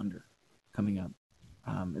don't go under coming up.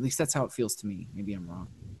 At least that's how it feels to me. Maybe I'm wrong.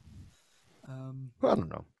 Well, I don't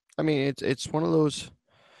know. I mean, it's one of those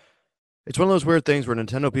weird things where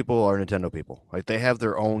Nintendo people are Nintendo people. Like they have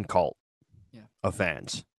their own cult Yeah. of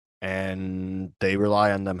fans, and they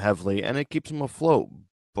rely on them heavily, and it keeps them afloat.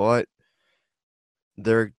 But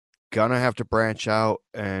they're gonna have to branch out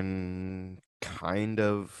and kind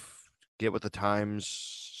of get with the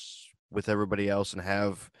times with everybody else and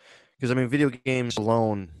have, because I mean, video games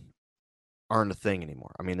alone aren't a thing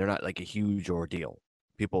anymore. I mean, they're not like a huge ordeal.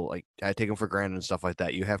 People like I take them for granted and stuff like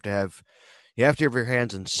that. You have to have your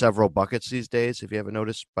hands in several buckets these days. If you haven't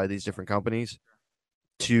noticed, by these different companies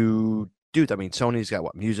to do. I mean, Sony's got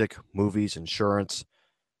what, music, movies, insurance,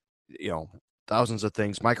 you know, thousands of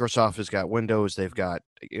things. Microsoft has got Windows. They've got,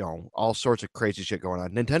 you know, all sorts of crazy shit going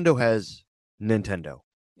on. Nintendo has Nintendo,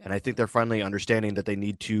 and I think they're finally understanding that they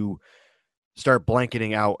need to start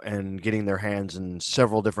blanketing out and getting their hands in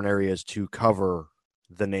several different areas to cover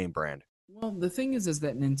the name brand. Well, the thing is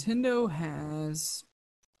that Nintendo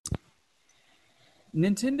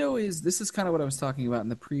is this is kind of what I was talking about in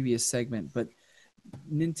the previous segment, but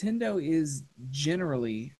Nintendo is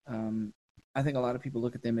generally, I think a lot of people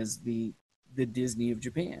look at them as the Disney of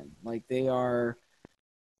Japan. Like their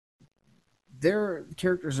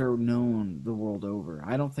characters are known the world over.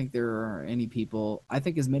 I don't think there are any people. I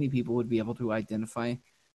think as many people would be able to identify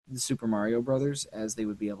the Super Mario Brothers as they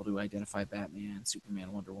would be able to identify Batman,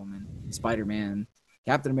 Superman, Wonder Woman, Spider-Man,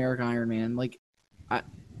 Captain America, Iron Man. Like I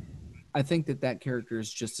I think that character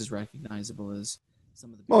is just as recognizable as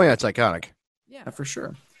some of the. Oh yeah, it's iconic. Yeah, for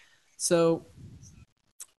sure. So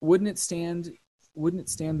wouldn't it stand? Wouldn't it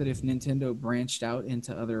stand that if Nintendo branched out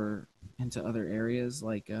into other areas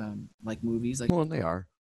like movies, like Well, they are.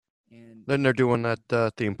 and Then they're doing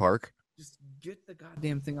that theme park. just get the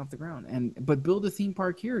goddamn thing off the ground and but build a theme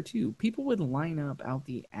park here too. People would line up out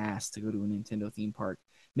the ass to go to a Nintendo theme park.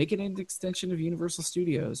 Make it an extension of Universal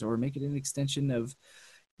Studios or make it an extension of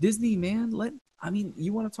Disney, man.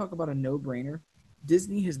 You want to talk about a no-brainer?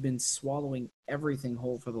 Disney has been swallowing everything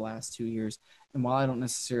whole for the last 2 years. And while I don't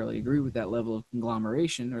necessarily agree with that level of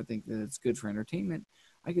conglomeration or think that it's good for entertainment,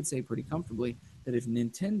 I could say pretty comfortably that if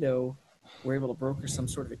Nintendo were able to broker some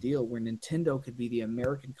sort of a deal where Nintendo could be the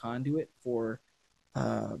American conduit for,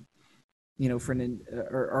 or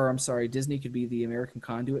I'm sorry, Disney could be the American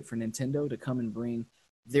conduit for Nintendo to come and bring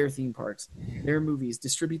their theme parks, their movies,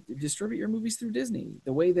 distribute your movies through Disney.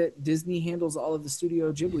 The way that Disney handles all of the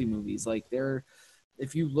Studio Ghibli movies,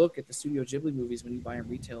 if you look at the Studio Ghibli movies when you buy them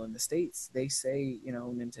retail in the States, they say,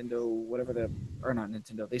 Nintendo, or not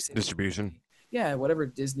Nintendo, they say Distribution. yeah, whatever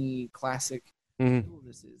Disney classic Mm-hmm.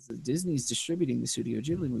 this is. Disney's distributing the Studio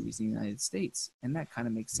Ghibli movies in the United States, and that kind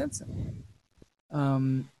of makes sense in a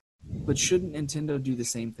way. But shouldn't Nintendo do the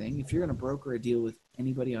same thing? If you're going to broker a deal with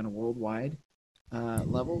anybody on a worldwide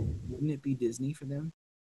level, wouldn't it be Disney for them?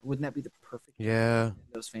 Wouldn't that be the perfect Yeah,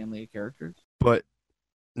 Nintendo's family of characters? but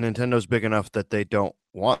Nintendo's big enough that they don't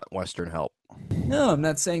want Western help. No, I'm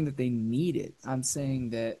not saying that they need it. I'm saying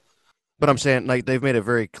that. But I'm saying, like, they've made it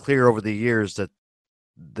very clear over the years that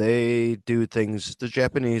they do things the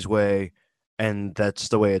Japanese way, and that's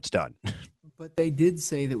the way it's done. But they did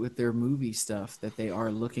say that with their movie stuff that they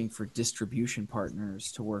are looking for distribution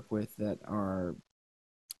partners to work with that are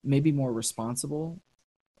maybe more responsible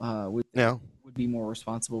Yeah. would be more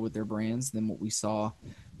responsible with their brands than what we saw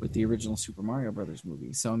with the original Super Mario Brothers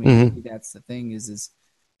movie. So I mean, maybe that's the thing is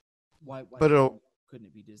why But couldn't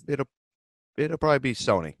it be Disney? it'll probably be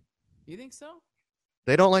Sony. You think so?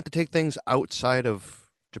 They don't like to take things outside of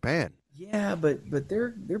Japan. Yeah, but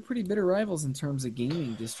they're pretty bitter rivals in terms of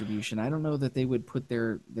gaming distribution. I don't know that they would put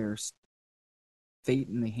their fate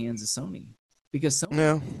in the hands of Sony because Sony,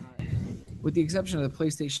 No. with the exception of the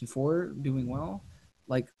PlayStation 4 doing well,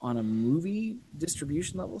 like on a movie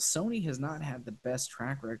distribution level, Sony has not had the best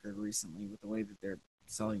track record recently with the way that they're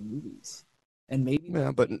selling movies. And maybe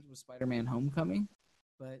Yeah, but with Spider-Man: Homecoming,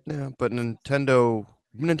 but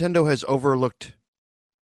Nintendo has overlooked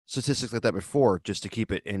statistics like that before just to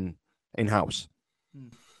keep it in house.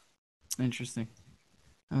 Interesting.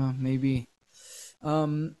 Maybe. I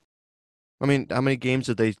mean, how many games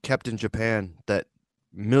have they kept in Japan that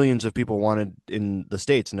millions of people wanted in the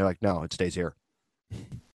States, and they're like, no, it stays here.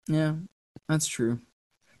 Yeah, that's true.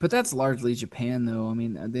 But that's largely Japan, though. I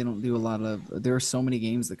mean, they don't do a lot of. There are so many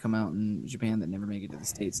games that come out in Japan that never make it to the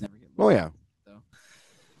States. Never get. Oh yeah. So,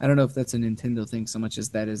 I don't know if that's a Nintendo thing so much as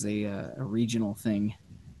that is a regional thing,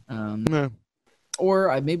 Yeah.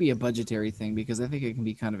 or maybe a budgetary thing because I think it can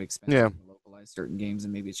be kind of expensive Yeah. to localize localize certain games,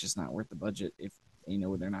 and maybe it's just not worth the budget if they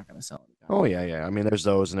know they're not going to sell any Oh copy. yeah. I mean, there's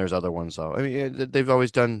those and there's other ones though. I mean, they've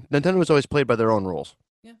always done. Nintendo's always played by their own rules,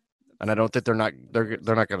 Yeah, and I don't think they're not going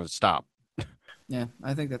to stop. yeah,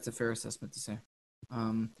 I think that's a fair assessment to say.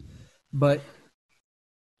 Um, but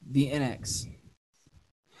the NX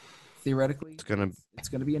theoretically, It's gonna. it's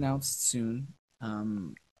going to be announced soon.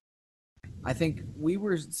 Um, I think we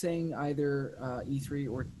were saying either E3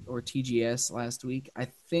 or TGS last week. I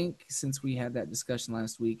think since we had that discussion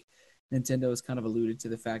last week, Nintendo has kind of alluded to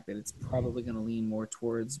the fact that it's probably going to lean more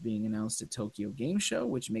towards being announced at Tokyo Game Show,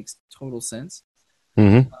 which makes total sense.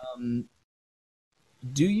 Mm-hmm. Um,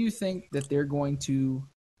 do you think that they're going to?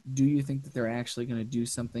 Do you think that they're actually going to do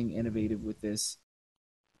something innovative with this?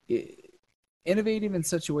 Innovative in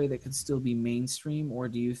such a way that could still be mainstream, or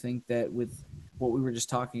do you think that with what we were just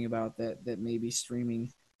talking about, that maybe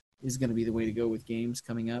streaming is going to be the way to go with games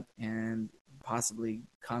coming up, and possibly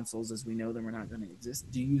consoles as we know them are not going to exist?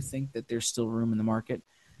 Do you think that there's still room in the market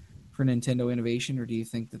for Nintendo innovation, or do you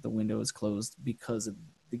think that the window is closed because of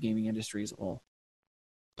the gaming industry as a whole?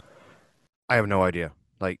 I have no idea.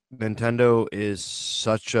 Like Nintendo is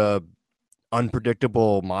such a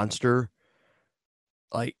unpredictable monster.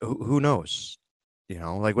 Like who knows? You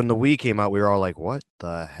know, like when the Wii came out, we were all like, "What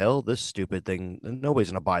the hell? This stupid thing! Nobody's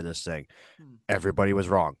gonna buy this thing." Hmm. Everybody was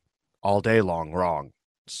wrong, all day long, wrong.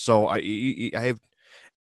 So I have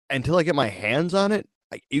until I get my hands on it.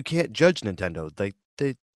 You can't judge Nintendo. They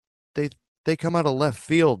they come out of left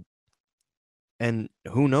field, and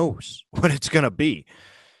who knows what it's gonna be.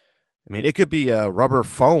 I mean, it could be a rubber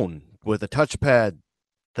phone with a touchpad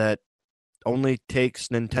that only takes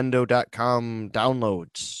Nintendo.com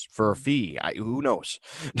downloads for a fee. Who knows?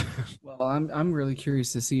 Well, I'm really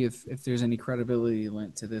curious to see if there's any credibility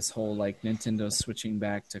lent to this whole like Nintendo switching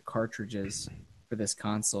back to cartridges for this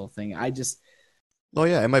console thing. I just Oh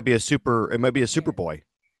yeah, it might be a can't Superboy.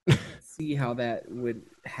 can't see how that would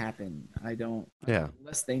happen. I don't Yeah.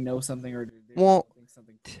 unless they know something or they're Well, developing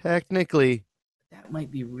something technically, that might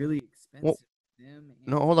be really well, expensive for them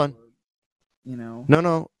no, and hold on. for you know.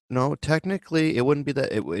 No. Technically, it wouldn't be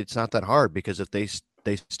that. It's not that hard because if they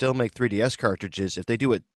still make 3DS cartridges, if they do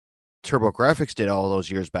what TurboGrafx did all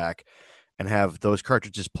those years back, and have those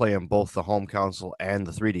cartridges play on both the home console and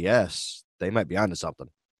the 3DS, they might be onto something.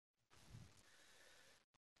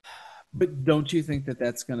 But don't you think that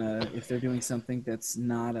that's gonna, if they're doing something that's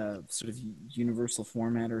not a sort of universal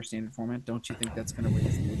format or standard format, don't you think that's gonna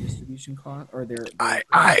raise their distribution cost or their I purchase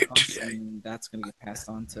I costs, and that's gonna get passed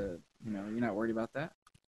on to you're not worried about that?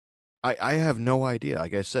 I have no idea.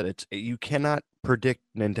 Like I said, it's you cannot predict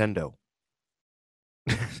Nintendo.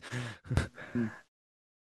 Hmm.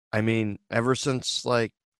 I mean, ever since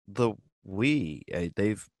like the Wii,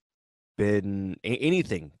 they've been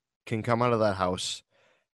anything can come out of that house,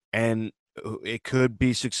 and it could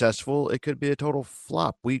be successful. It could be a total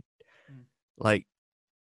flop. We like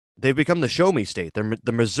they've become the show me state. They're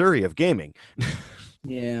the Missouri of gaming.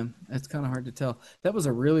 Yeah, it's kind of hard to tell. That was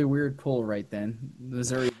a really weird pull right then.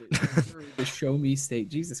 Missouri, the show me state.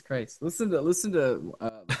 Jesus Christ! Listen to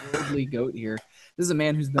worldly goat here. This is a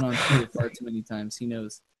man who's been on tour far too many times. He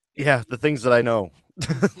knows. Yeah, the things that I know.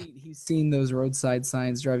 He's seen those roadside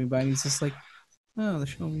signs driving by, and he's just like, "Oh, the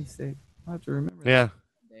show me state. I'll have to remember that Yeah, one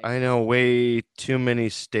day." I know way too many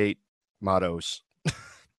state mottos.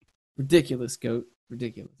 Ridiculous, goat.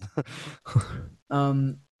 Ridiculous.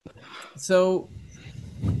 Um, so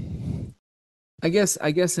I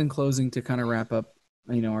guess in closing to kind of wrap up,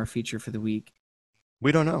 our feature for the week.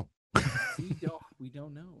 We don't know. We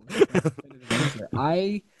don't know. There's no definitive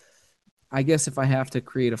answer. I guess if I have to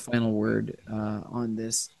create a final word on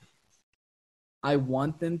this, I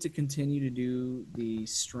want them to continue to do the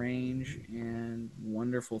strange and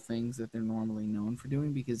wonderful things that they're normally known for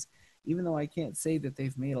doing, because even though I can't say that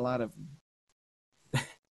they've made a lot of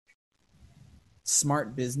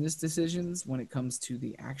smart business decisions when it comes to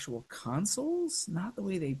the actual consoles, not the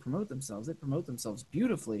way they promote themselves. They promote themselves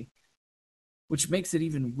beautifully, which makes it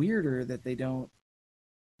even weirder that they don't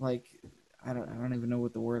like I don't even know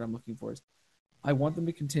what the word I'm looking for is. I want them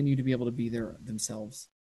to continue to be able to be their themselves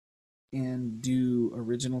and do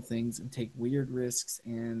original things and take weird risks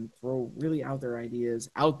and throw really out their ideas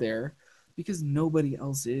out there, because nobody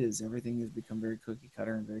else is. Everything has become very cookie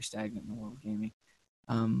cutter and very stagnant in the world of gaming.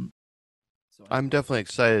 Um, so I I'm think, definitely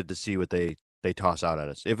excited to see what they toss out at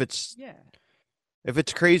us. yeah, If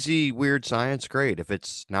it's crazy weird science, great. If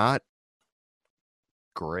it's not,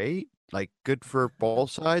 great. Like good for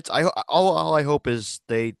both sides. All I hope is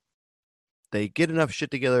they get enough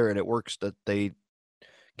shit together and it works that they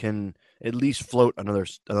can at least float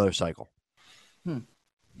another cycle. hmm.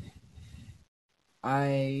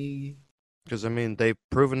 I Because I mean, they've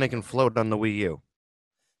proven they can float on the Wii U.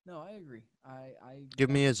 No, I agree. I Give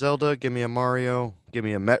me a Zelda, give me a Mario, give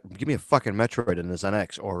me a fucking Metroid in this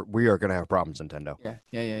NX, or we are gonna have problems, Nintendo.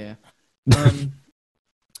 yeah.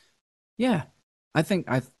 Yeah. I think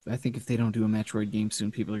if they don't do a Metroid game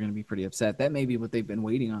soon, people are going to be pretty upset. That may be what they've been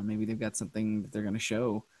waiting on. Maybe they've got something that they're going to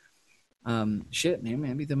show. Shit, man.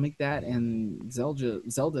 Maybe they'll make that and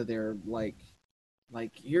Zelda. They're like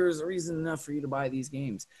here's a reason enough for you to buy these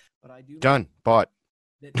games. But I do Done, bought.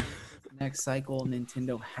 that next cycle,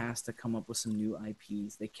 Nintendo has to come up with some new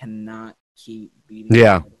IPs. They cannot keep beating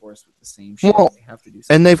Yeah. the horse with the same shit. Well, they have to do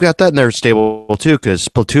something. And they've got that in their stable too, because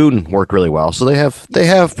Splatoon worked really well, so they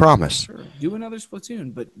have promise. Sure. Do another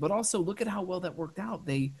Splatoon, but also look at how well that worked out.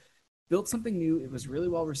 They built something new. It was really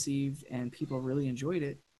well received, and people really enjoyed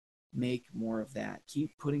it. Make more of that.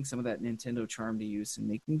 Keep putting some of that Nintendo charm to use and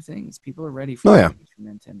make new things. People are ready for things from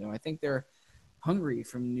Nintendo. I think they're hungry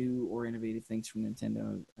from new or innovative things from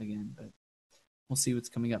Nintendo again, but we'll see what's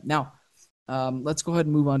coming up. Now, let's go ahead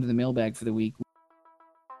and move on to the mailbag for the week.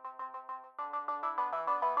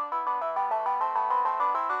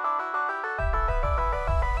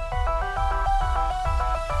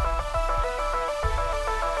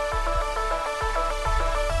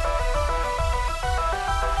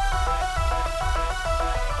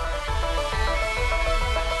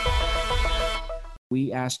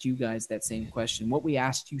 We asked you guys that same question. What we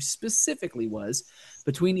asked you specifically was,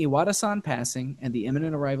 between Iwata-san passing and the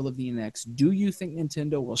imminent arrival of the NX, do you think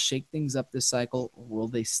Nintendo will shake things up this cycle, or will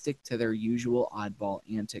they stick to their usual oddball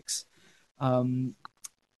antics? I'm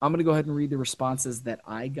going to go ahead and read the responses that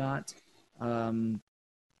I got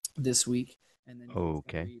this week, and then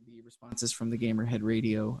read the responses from the Gamerhead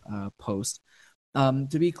Radio post.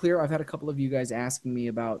 To be clear, I've had a couple of you guys asking me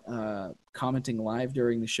about commenting live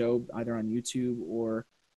during the show, either on YouTube or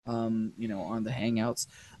on the Hangouts.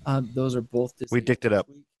 Those are both disabled. We dicked it up.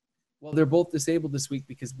 Well, they're both disabled this week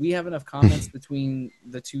because we have enough comments between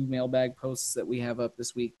the two mailbag posts that we have up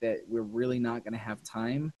this week that we're really not going to have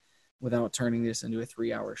time without turning this into a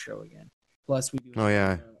 3-hour show again. Plus, we do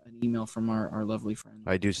have an email from our lovely friend.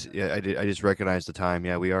 I do. Yeah, I just recognized the time.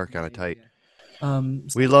 Yeah, we are kind of tight. Yeah.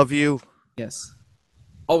 We love you. Yes.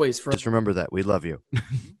 Always. Just remember that. We love you.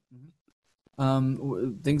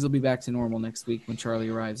 Things will be back to normal next week when Charlie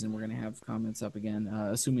arrives, and we're going to have comments up again,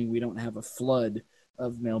 assuming we don't have a flood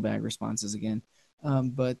of mailbag responses again.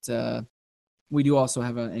 But we do also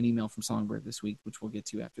have an email from Songbird this week, which we'll get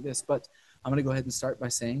to after this. But I'm going to go ahead and start by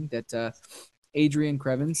saying that Adrian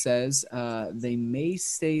Creven says they may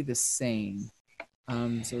stay the same.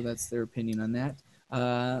 So that's their opinion on that.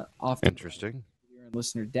 Interesting.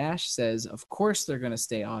 Listener Dash says, of course they're going to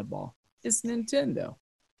stay oddball. It's Nintendo.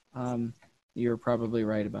 You're probably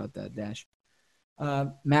right about that, Dash.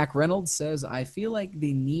 Mac Reynolds says, I feel like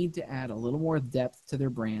they need to add a little more depth to their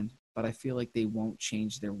brand, but I feel like they won't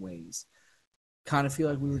change their ways. Kind of feel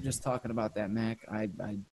like we were just talking about that, Mac. I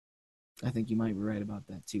think you might be right about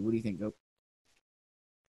that, too. What do you think, Goat?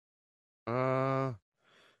 Like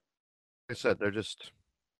I said, they're just...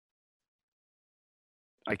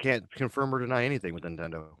 I can't confirm or deny anything with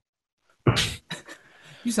Nintendo.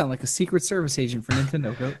 You sound like a Secret Service agent for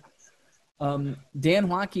Nintendo, Goat. Dan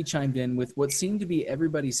Hockey chimed in with what seemed to be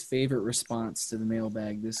everybody's favorite response to the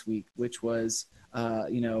mailbag this week, which was,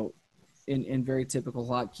 in very typical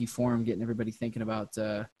Hotkey form, getting everybody thinking about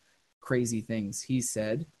crazy things. He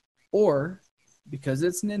said, or, because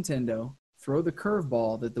it's Nintendo, throw the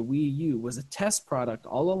curveball that the Wii U was a test product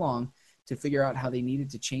all along to figure out how they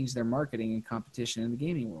needed to change their marketing and competition in the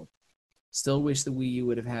gaming world. Still wish the Wii U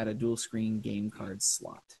would have had a dual screen game card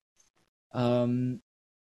slot. What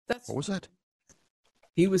was that?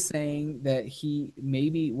 He was saying that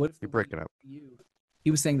You're breaking up.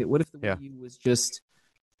 He was saying that what if the Wii U was just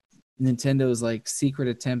Nintendo's like secret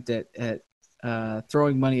attempt at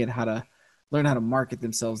throwing money at how to learn how to market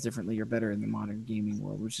themselves differently or better in the modern gaming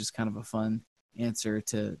world, which is kind of a fun answer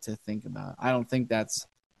to think about. I don't think that's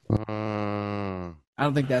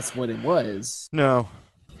what it was. No.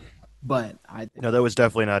 But no, that was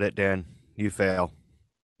definitely not it, Dan. You fail.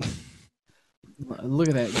 Look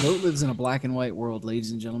at that. Goat lives in a black and white world,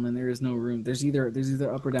 ladies and gentlemen. There is no room. There's either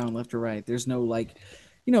up or down, left or right. There's no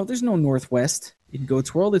there's no northwest in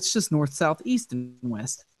Goat's world. It's just north, south, east, and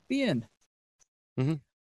west. The end.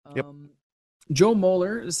 Mm-hmm. Yep. Joe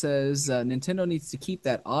Moeller says Nintendo needs to keep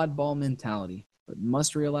that oddball mentality, but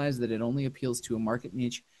must realize that it only appeals to a market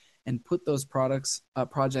niche and put those projects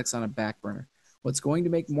on a back burner. What's going to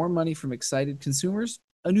make more money from excited consumers?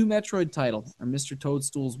 A new Metroid title or Mr.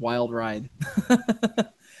 Toadstool's Wild Ride.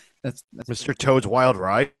 that's Mr. Toad's Wild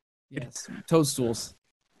Ride? Yes, Toadstools.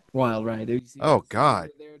 Wild Ride. Did you see Oh that scene God.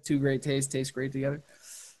 there? Two great tastes taste great together.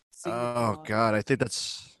 Sing the Oh song. God. I think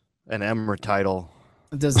that's an Emmer title.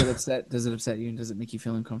 Does it upset? Does it upset you? And does it make you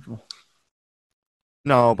feel uncomfortable?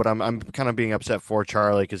 No, but I'm kind of being upset for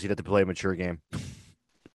Charlie because he'd have to play a mature game.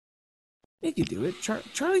 He could do it.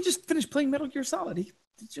 Charlie just finished playing Metal Gear Solid. He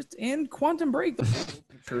just and Quantum Break, the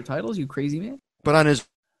mature titles. You crazy man. But on his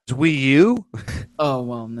Wii U, Oh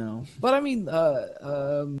well, no. But I mean,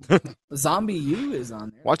 Zombie U is on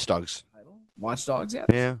there. Watch Dogs. Watch Dogs, yeah.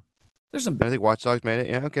 Yeah, There's some. I think Watch Dogs made it.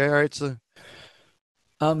 Yeah, okay, all right. So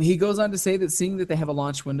He goes on to say that seeing that they have a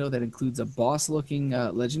launch window that includes a boss-looking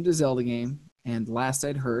Legend of Zelda game, and last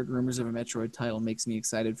I'd heard, rumors of a Metroid title makes me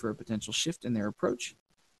excited for a potential shift in their approach.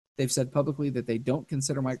 They've said publicly that they don't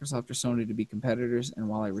consider Microsoft or Sony to be competitors, and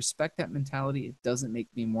while I respect that mentality, it doesn't make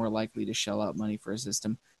me more likely to shell out money for a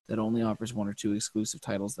system that only offers one or two exclusive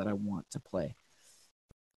titles that I want to play.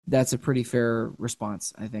 That's a pretty fair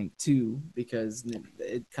response, I think, too, because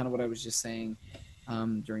it kind of what I was just saying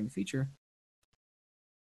during the feature.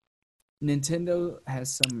 Nintendo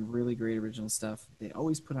has some really great original stuff. They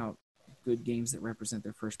always put out good games that represent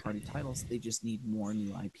their first party titles. They just need more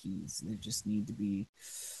new IPs. They just need to be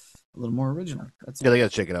a little more original. That's yeah, they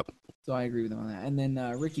got to shake it up. So I agree with them on that. And then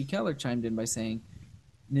Ricky Keller chimed in by saying,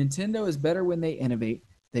 Nintendo is better when they innovate.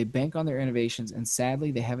 They bank on their innovations, and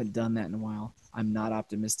sadly, they haven't done that in a while. I'm not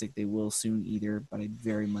optimistic they will soon either, but I'd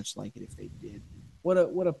very much like it if they did. What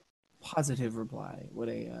a positive reply. What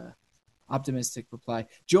a optimistic reply.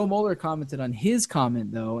 Joe Moeller commented on his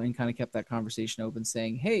comment, though, and kind of kept that conversation open,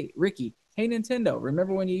 saying, hey, Ricky, hey, Nintendo,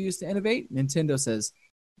 remember when you used to innovate? Nintendo says,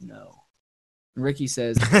 no. And Ricky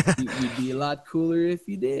says, you'd be a lot cooler if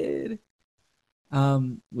you did.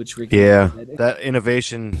 Which Ricky said. that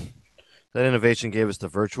innovation gave us the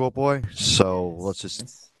Virtual Boy. So let's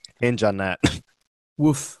just hinge on that.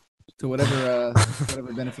 Woof. To whatever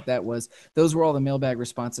benefit that was. Those were all the mailbag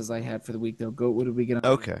responses I had for the week, though. Go. What did we get on?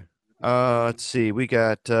 Okay. Let's see. We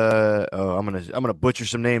got. I'm gonna butcher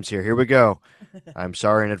some names here. Here we go. I'm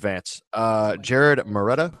sorry in advance. Jared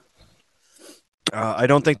Moretta. I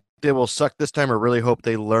don't think they will suck this time. I really hope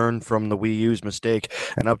they learn from the Wii U's mistake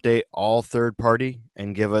and update all third party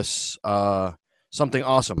and give us something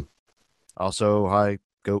awesome. Also, hi,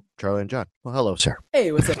 Goat, Charlie, and John. Well, hello, sir.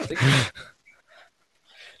 Hey, what's up?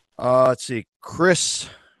 Let's see. Chris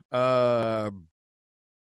Berdahan.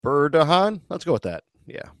 Let's go with that.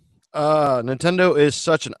 Yeah. Nintendo is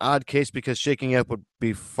such an odd case because shaking up would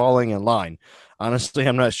be falling in line. Honestly,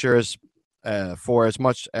 I'm not sure for as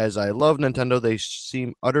much as I love Nintendo, they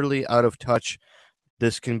seem utterly out of touch.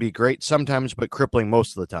 This can be great sometimes, but crippling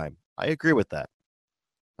most of the time. I agree with that.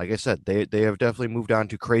 Like I said, they have definitely moved on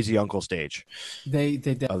to crazy uncle stage. They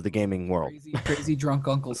of the gaming world. Crazy drunk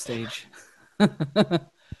uncle stage.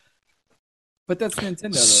 But that's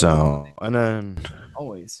Nintendo, though. So, and then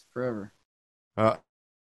always, forever.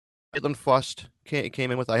 Caitlin Fust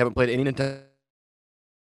came in with. I haven't played any Nintendo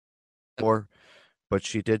before, but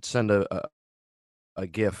she did send a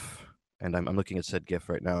GIF, and I'm looking at said GIF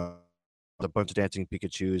right now. A bunch of dancing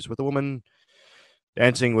Pikachus with a woman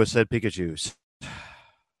dancing with said Pikachus.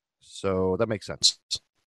 So that makes sense.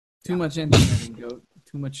 Too much internet, Goat.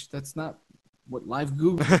 Too much. That's not what live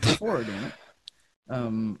Google is for, damn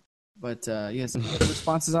it. But yes, any other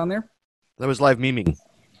responses on there? That was live memeing.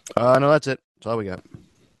 No, that's it. That's all we got.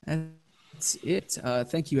 That's it.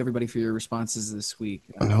 Thank you, everybody, for your responses this week.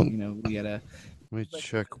 We gotta. Let me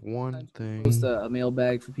check one thing. Post a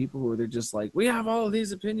mailbag for people who they're just like, we have all of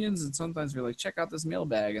these opinions, and sometimes we're like, check out this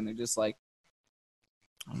mailbag, and they're just like,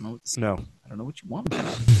 I don't know what to say. No, I don't know what you want, but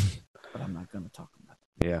I'm not gonna talk about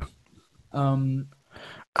it. Yeah.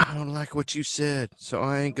 I don't like what you said, so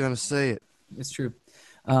I ain't gonna say it. It's true.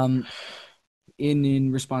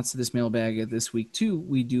 In response to this mailbag this week too,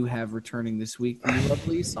 we do have returning this week the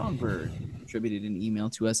lovely Songbird contributed an email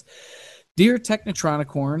to us. Dear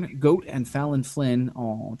Technotronicorn, Goat, and Fallon Flynn.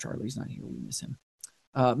 Oh, Charlie's not here. We miss him.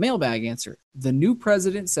 Mailbag answer. The new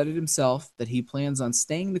president said it himself that he plans on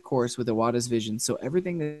staying the course with Iwata's vision, so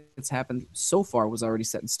everything that's happened so far was already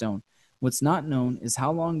set in stone. What's not known is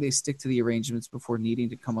how long they stick to the arrangements before needing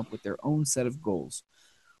to come up with their own set of goals.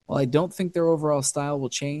 While I don't think their overall style will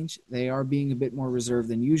change, they are being a bit more reserved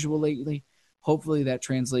than usual lately. Hopefully that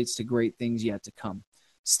translates to great things yet to come.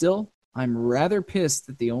 Still, I'm rather pissed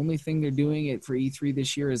that the only thing they're doing it for E3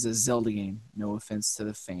 this year is a Zelda game. No offense to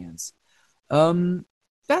the fans.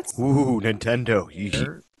 That's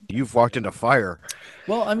Nintendo. You've walked into fire.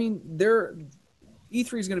 Well, I mean,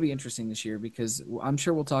 E3 is going to be interesting this year because I'm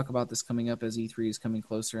sure we'll talk about this coming up as E3 is coming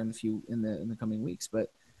closer in the coming weeks.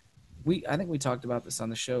 But I think we talked about this on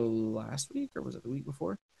the show last week, or was it the week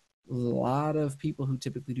before? a lot of people who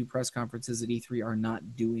typically do press conferences at E3 are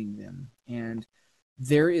not doing them. And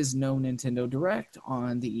there is no Nintendo Direct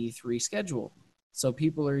on the E3 schedule. So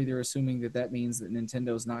people are either assuming that that means that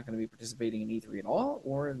Nintendo is not going to be participating in E3 at all,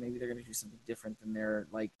 or maybe they're going to do something different than their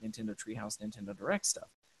like Nintendo Treehouse, Nintendo Direct stuff.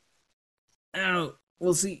 I don't know.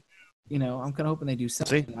 We'll see. You know, I'm kind of hoping they do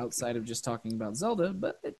something outside of just talking about Zelda,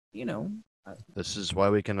 but you know, This is why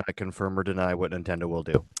we cannot confirm or deny what Nintendo will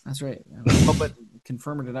do. that's right. But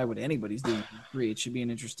confirm or deny what anybody's doing. It should be an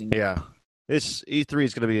interesting. Yeah, this E3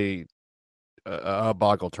 is going to be a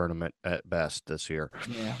boggle tournament at best this year.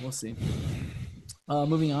 Yeah, we'll see.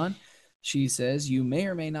 Moving on, she says you may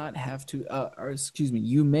or may not have to,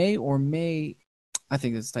 you may or may, I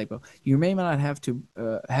think that's a typo. You may not have to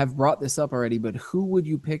have brought this up already, but who would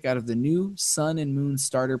you pick out of the new Sun and Moon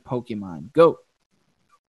starter Pokemon? Go.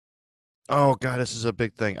 Oh god, this is a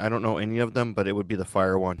big thing. I don't know any of them, but it would be the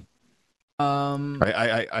fire one.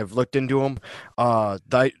 I've looked into them.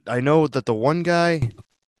 I know that the one guy,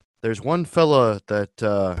 there's one fella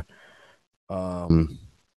that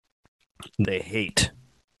they hate.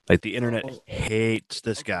 Like the internet hates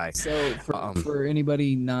this guy. So for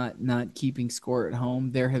anybody not keeping score at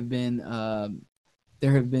home, there have been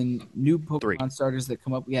new Pokemon starters that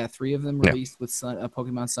come up. Yeah, 3 of them released with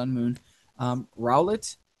Pokemon Sun Moon.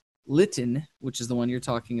 Rowlet, Litten, which is the one you're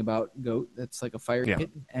talking about, Goat. That's like a fire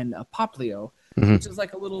kitten, and a Poplio, which is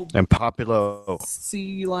like a little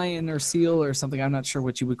sea lion or seal or something. I'm not sure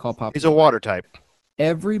what you would call Poplio. He's a water type.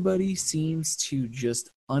 Everybody seems to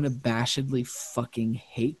just unabashedly fucking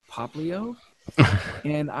hate Poplio.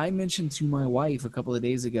 And I mentioned to my wife a couple of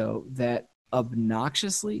days ago that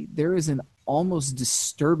obnoxiously there is an almost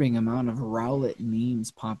disturbing amount of Rowlet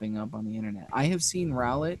memes popping up on the internet. I have seen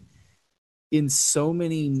Rowlet in so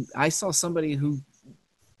many. I saw somebody who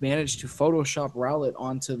managed to Photoshop Rowlet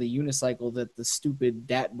onto the unicycle that the stupid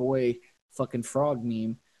Dat Boy fucking frog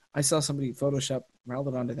meme. I saw somebody Photoshop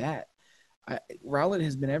Rowlet onto that. Rowlet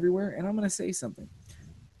has been everywhere, and I'm going to say something.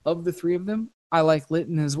 Of the 3 of them, I like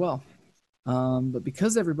Litten as well. But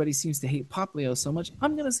because everybody seems to hate Poplio so much,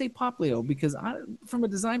 I'm going to say Poplio because from a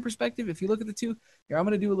design perspective, if you look at the 2, here, I'm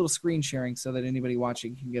going to do a little screen sharing so that anybody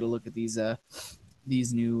watching can get a look at these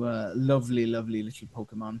new lovely little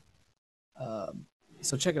Pokemon.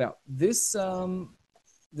 So check it out. This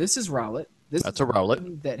is Rowlet. That's a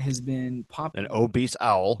Rowlet that has been popular. An obese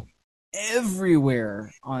owl.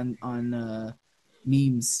 Everywhere on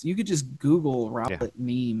memes. You could just Google Rowlet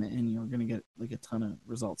meme and you're going to get like a ton of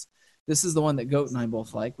results. This is the one that Goat and I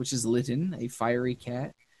both like, which is Litten, a fiery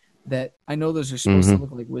cat that I know those are supposed to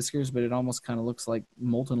look like whiskers, but it almost kind of looks like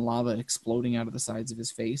molten lava exploding out of the sides of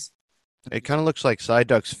his face. It kind of looks like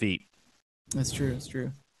Psyduck's feet. That's true. It's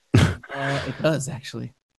true. It does,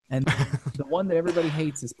 actually. And the one that everybody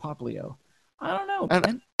hates is Poplio. I don't know,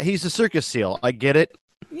 man. He's a circus seal. I get it.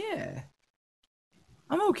 Yeah.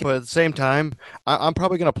 I'm okay. But at the same time, I'm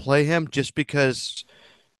probably going to play him just because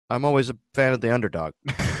I'm always a fan of the underdog.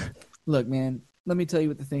 Look, man, let me tell you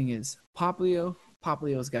what the thing is.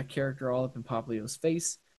 Poplio's got character all up in Poplio's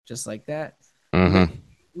face, just like that. Mm-hmm.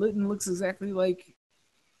 Litten looks exactly like,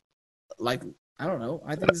 I don't know.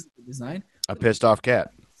 I think this is the design. A pissed off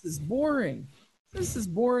cat. This is boring. This is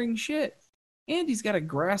boring shit. And he's got a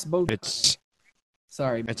grass bow tie.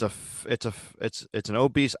 Sorry. It's an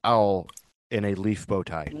obese owl in a leaf bow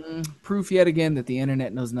tie. Proof yet again that the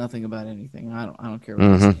internet knows nothing about anything. I don't care what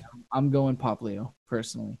you say. I'm going Poplio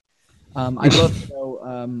personally. I'd love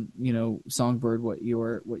to know, Songbird, what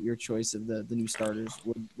your choice of the new starters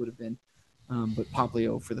would have been. But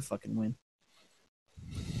Poplio for the fucking win.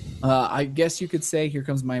 I guess you could say, here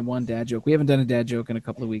comes my one dad joke. We haven't done a dad joke in a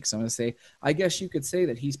couple of weeks. So I'm going to say, I guess you could say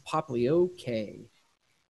that he's Poplio K.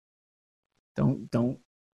 Don't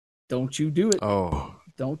you do it. Oh.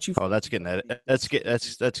 Don't you? Oh, that's getting edited. That's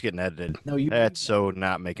getting edited. No, that's so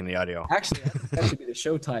not making the audio. Actually, that should be the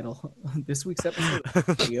show title. This week's episode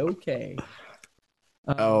is okay.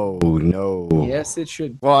 Oh no. Yes, it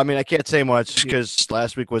should. Well, I mean, I can't say much because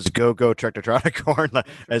last week was Go Tractortronicorn,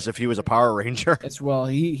 as if he was a Power Ranger. That's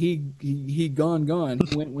he gone.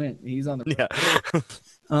 He went. He's on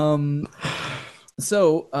the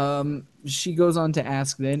So she goes on to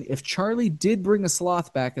ask then, if Charlie did bring a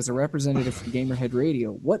sloth back as a representative for Gamerhead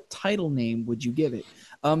Radio, what title name would you give it?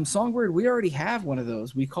 Songbird, we already have one of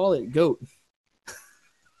those. We call it Goat.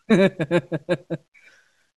 Did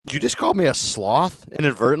you just call me a sloth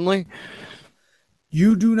inadvertently?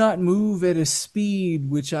 You do not move at a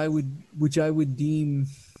speed which I would deem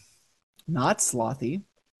not slothy.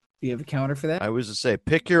 Do you have a counter for that? I was to say,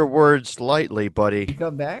 pick your words lightly, You buddy.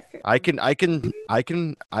 come back? I can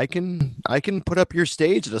put up your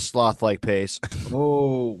stage at a sloth-like pace.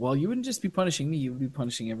 Oh, well, you wouldn't just be punishing me, you would be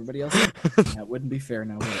punishing everybody else. That wouldn't be fair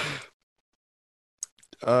now, would it?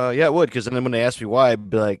 Yeah, it would, because then when they ask me why,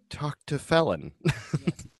 I'd be like, talk to Felon.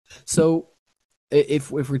 So,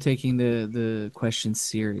 if we're taking the question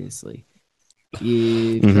seriously, if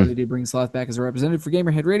Mhm. Charlie did bring Sloth back as a representative for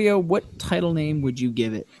Gamerhead Radio, what title name would you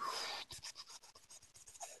give it?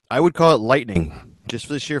 I would call it lightning, just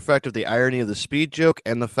for the sheer fact of the irony of the speed joke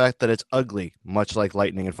and the fact that it's ugly, much like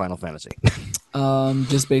lightning in Final Fantasy.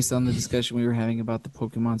 Just based on the discussion we were having about the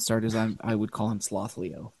Pokemon starters, I would call him Sloth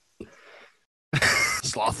Leo.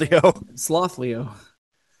 Slothio. Sloth Leo.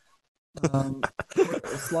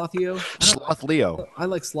 Slothio. Sloth Leo. I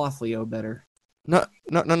like Sloth Leo better. No.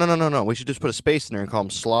 We should just put a space in there and call him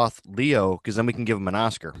Sloth Leo, because then we can give him an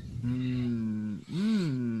Oscar.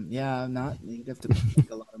 Yeah, you'd have to make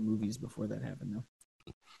a lot of movies before that happened, though.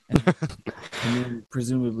 And then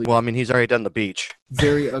presumably, Well, I mean, he's already done the beach.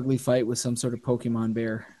 very ugly fight with some sort of Pokemon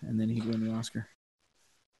bear, and then he'd win the Oscar.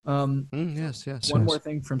 Yes. One more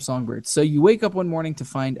thing from Songbird. So you wake up one morning to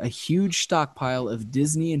find a huge stockpile of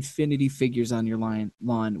Disney Infinity figures on your lawn.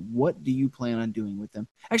 What do you plan on doing with them?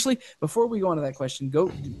 Actually, before we go on to that question,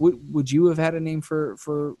 would you have had a name for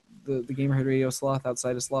the Gamerhead Radio Sloth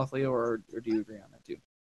outside of Sloth Leo, or do you agree on that too?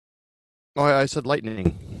 Oh, I said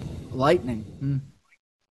lightning. Lightning.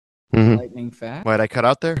 Mhm. Lightning fat. Why did I cut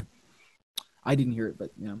out there? I didn't hear it, but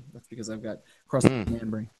that's because I've got man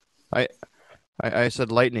brain. I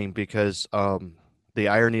said lightning because the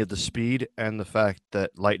irony of the speed and the fact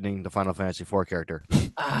that lightning, the Final Fantasy IV character.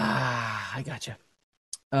 I gotcha.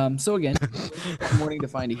 So again, one morning to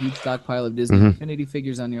find a huge stockpile of Disney Infinity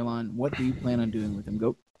figures on your lawn. What do you plan on doing with them?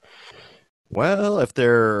 Go. Well, if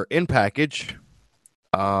they're in package,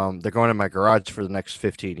 they're going in my garage for the next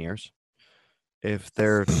 15 years. If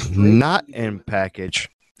they're not in package,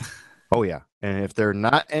 oh yeah, and if they're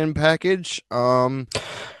not in package, I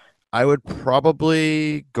would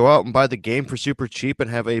probably go out and buy the game for super cheap and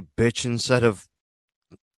have a bitchin' set of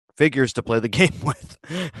figures to play the game with.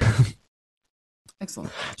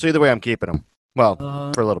 Excellent. So either way, I'm keeping them. Well,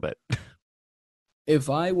 for a little bit. If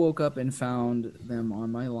I woke up and found them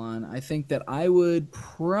on my lawn, I think that I would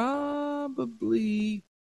probably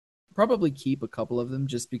keep a couple of them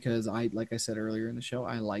just because like I said earlier in the show,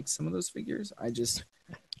 I like some of those figures. I just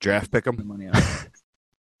draft pick the them. money out.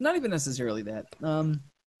 Not even necessarily that.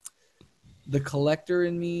 The collector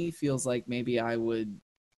in me feels like maybe I would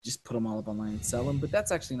just put them all up online and sell them, but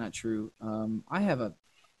that's actually not true. I have an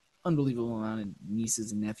unbelievable amount of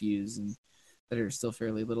nieces and nephews and that are still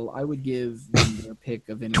fairly little. I would give them their pick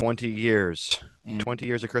of any 20 years. and 20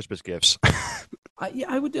 years of Christmas gifts.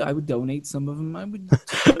 I would donate some of them. I would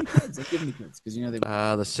give me kids. I'd give me kids because they.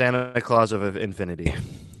 The Santa Claus of Infinity.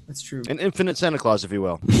 That's true. An infinite Santa Claus, if you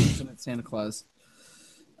will. Infinite Santa Claus.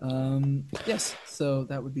 Yes. So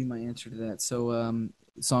that would be my answer to that. So,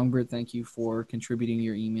 Songbird, thank you for contributing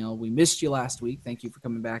your email. We missed you last week. Thank you for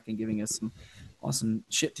coming back and giving us some awesome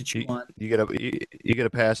shit to chew on. You get a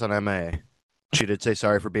pass on MIA. She did say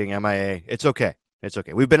sorry for being MIA. It's okay. It's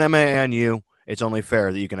okay. We've been MIA on you. It's only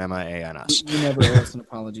fair that you can MIA on us. You never owe us an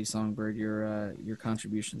apology, Songbird. Your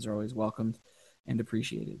contributions are always welcomed and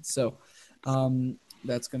appreciated. So,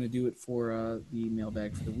 that's going to do it for the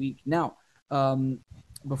mailbag for the week. Now,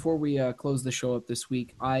 before we close the show up this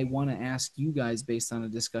week, I want to ask you guys, based on a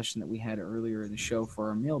discussion that we had earlier in the show for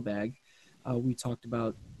our mailbag, we talked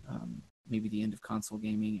about maybe the end of console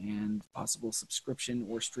gaming and possible subscription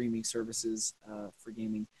or streaming services for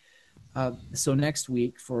gaming. So next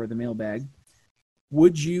week for the mailbag,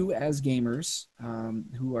 would you, as gamers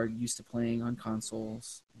who are used to playing on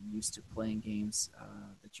consoles, used to playing games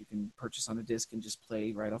that you can purchase on a disc and just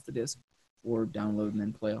play right off the disc, or download and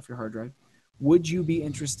then play off your hard drive, would you be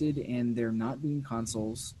interested in there not being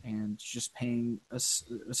consoles and just paying a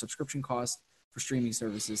subscription cost for streaming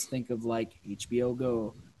services? Think of like HBO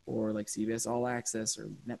Go or like CBS All Access or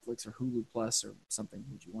Netflix or Hulu Plus or something.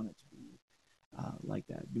 Would you want it to be like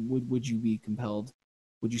that? Would you be compelled?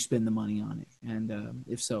 Would you spend the money on it? And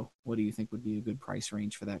if so, what do you think would be a good price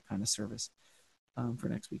range for that kind of service for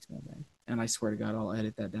next week's mailbag? And I swear to God, I'll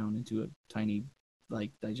edit that down into a tiny,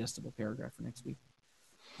 like, digestible paragraph for next week.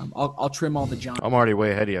 I'll trim all the John. I'm already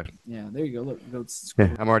way ahead of you. Yeah, there you go. Look,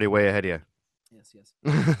 Yeah, I'm already way ahead of you. Yes.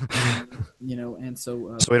 And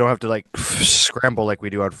so so we don't have to like scramble like we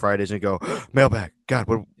do on Fridays and go mailbag. God,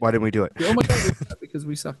 why didn't we do it? Oh my God, because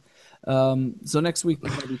we suck. So next week we're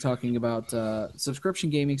going to be talking about subscription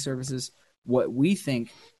gaming services, what we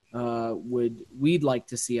think we'd like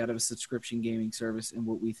to see out of a subscription gaming service, and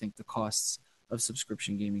what we think the costs of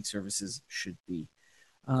subscription gaming services should be.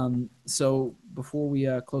 So before we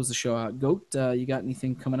close the show out, Goat, you got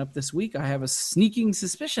anything coming up this week? I have a sneaking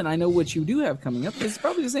suspicion I know what you do have coming up. It's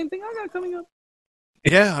probably the same thing I got coming up.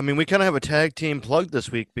 Yeah, I mean, we kind of have a tag team plug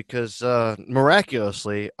this week because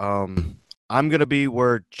miraculously, I'm going to be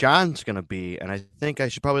where John's going to be, and I think I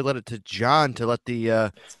should probably let it to John to let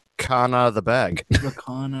the con out of the bag. The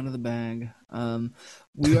con out of the bag.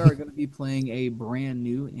 We are going to be playing a brand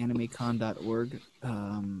new animecon.org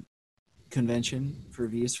convention for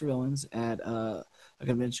Vs for Villains at a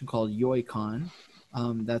convention called YoiCon.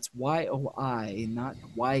 That's YOI, not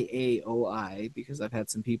YAOI, because I've had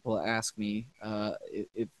some people ask me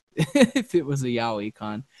if if it was a Yaoi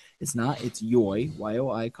con. It's not. It's Yoi,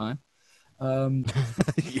 YOI con.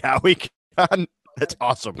 Yaoi con. That's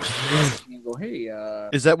awesome. Go, hey.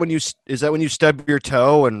 Is that when you stub your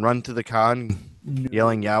toe and run to the con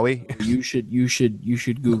yelling Yowie? You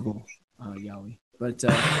should Google Yowie. But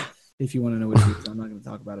if you want to know what it is, I'm not going to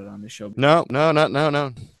talk about it on this show. No.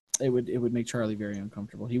 It would make Charlie very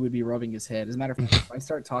uncomfortable. He would be rubbing his head. As a matter of fact, if I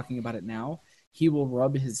start talking about it now, he will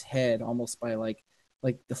rub his head almost by like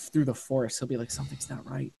through the forest. He'll be like, something's not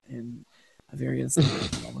right, and very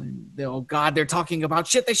oh God, they're talking about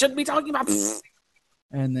shit they shouldn't be talking about.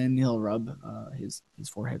 And then he'll rub his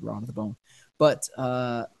forehead raw to the bone. But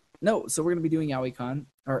no, so we're gonna be doing YoiCon,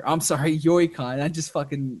 or I'm sorry, YoiCon. I just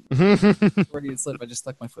fucking Freudian slip. I just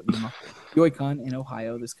stuck my foot in the mouth. YoiCon in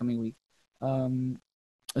Ohio this coming week.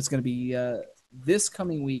 It's gonna be this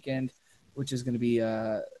coming weekend, which is gonna be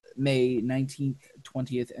May 19th,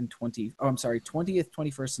 20th, and 20th. Oh, I'm sorry, 20th,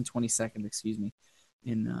 21st, and 22nd. Excuse me,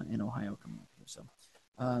 in Ohio coming up here. So.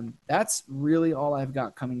 That's really all I've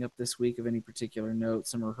got coming up this week of any particular note.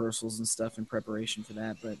 Some rehearsals and stuff in preparation for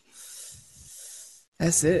that, but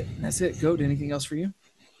that's it. Goat, anything else for you?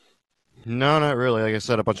 No, not really. Like I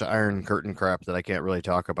said, a bunch of Iron Curtain crap that I can't really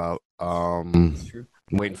talk about. That's true.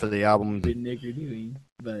 Waiting for the album.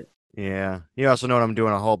 But yeah, you also know I'm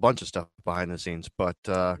doing a whole bunch of stuff behind the scenes, but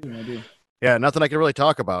I do. Yeah, nothing I can really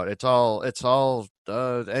talk about. It's all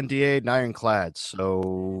NDA and ironclad.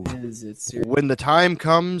 So when the time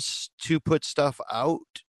comes to put stuff out,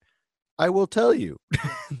 I will tell you.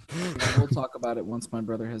 We'll talk about it once my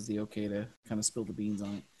brother has the okay to kind of spill the beans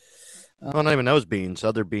on it. Well, not even those beans,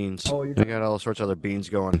 other beans. Oh, we got all sorts of other beans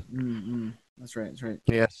going. Mm-hmm. That's right.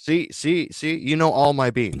 Yeah, see, you know all my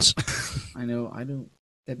beans. I know. I don't.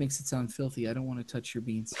 That makes it sound filthy. I don't want to touch your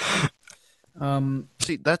beans.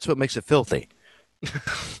 See, that's what makes it filthy.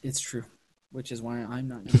 It's true, which is why I'm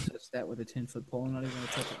not going to touch that with a 10-foot pole. I'm not even going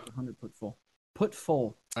to touch it with a 100-foot pole. Put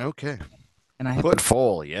full. Okay. And I have put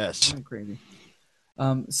full. Yes. I'm crazy.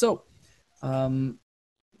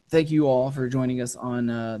 Thank you all for joining us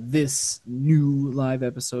on this new live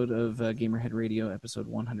episode of Gamerhead Radio, episode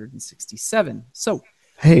 167. So,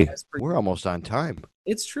 hey, we're almost on time.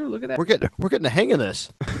 It's true. Look at that. We're getting the hang of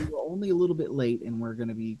this. We were only a little bit late, and we're going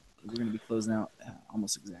to be closing out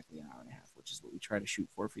almost exactly an hour and a half, which is what we try to shoot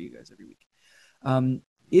for you guys every week.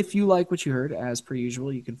 If you like what you heard, as per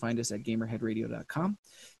usual, you can find us at gamerheadradio.com.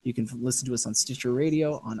 You can listen to us on Stitcher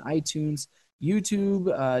Radio, on iTunes,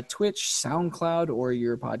 YouTube, Twitch, SoundCloud, or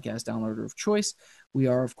your podcast downloader of choice. We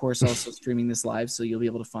are, of course, also streaming this live, so you'll be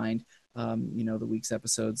able to find the week's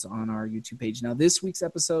episodes on our YouTube page. Now, this week's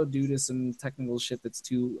episode, due to some technical shit that's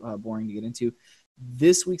too boring to get into,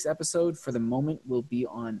 this week's episode, for the moment, will be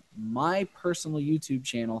on my personal YouTube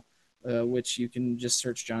channel, which you can just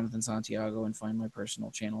search Jonathan Santiago and find my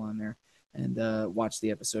personal channel on there and watch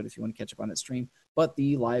the episode if you want to catch up on it stream. But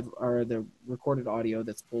the live or the recorded audio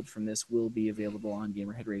that's pulled from this will be available on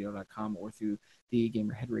gamerheadradio.com or through the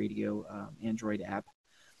Gamerhead Radio Android app.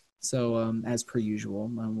 So as per usual,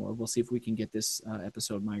 we'll see if we can get this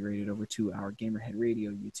episode migrated over to our Gamerhead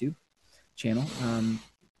Radio YouTube channel.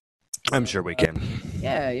 I'm sure we can.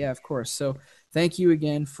 Yeah, of course. So thank you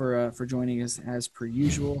again for joining us as per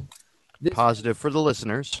usual. Positive for the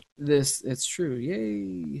listeners. It's true.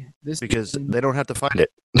 Yay. Because they don't have to find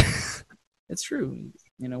it. It's true.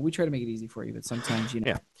 We try to make it easy for you, but sometimes,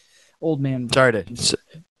 old man.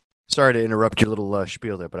 Sorry to interrupt your little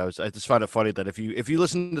spiel there, but I just find it funny that if you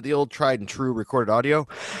listen to the old tried and true recorded audio,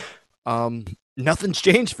 nothing's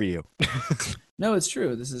changed for you. No, it's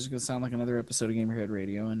true. This is going to sound like another episode of Gamerhead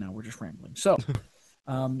Radio, and now we're just rambling. So,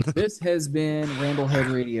 this has been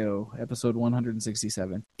Ramblehead Radio, episode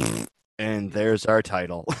 167. And there's our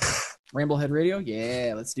title. Ramblehead Radio?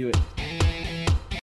 Yeah, let's do it.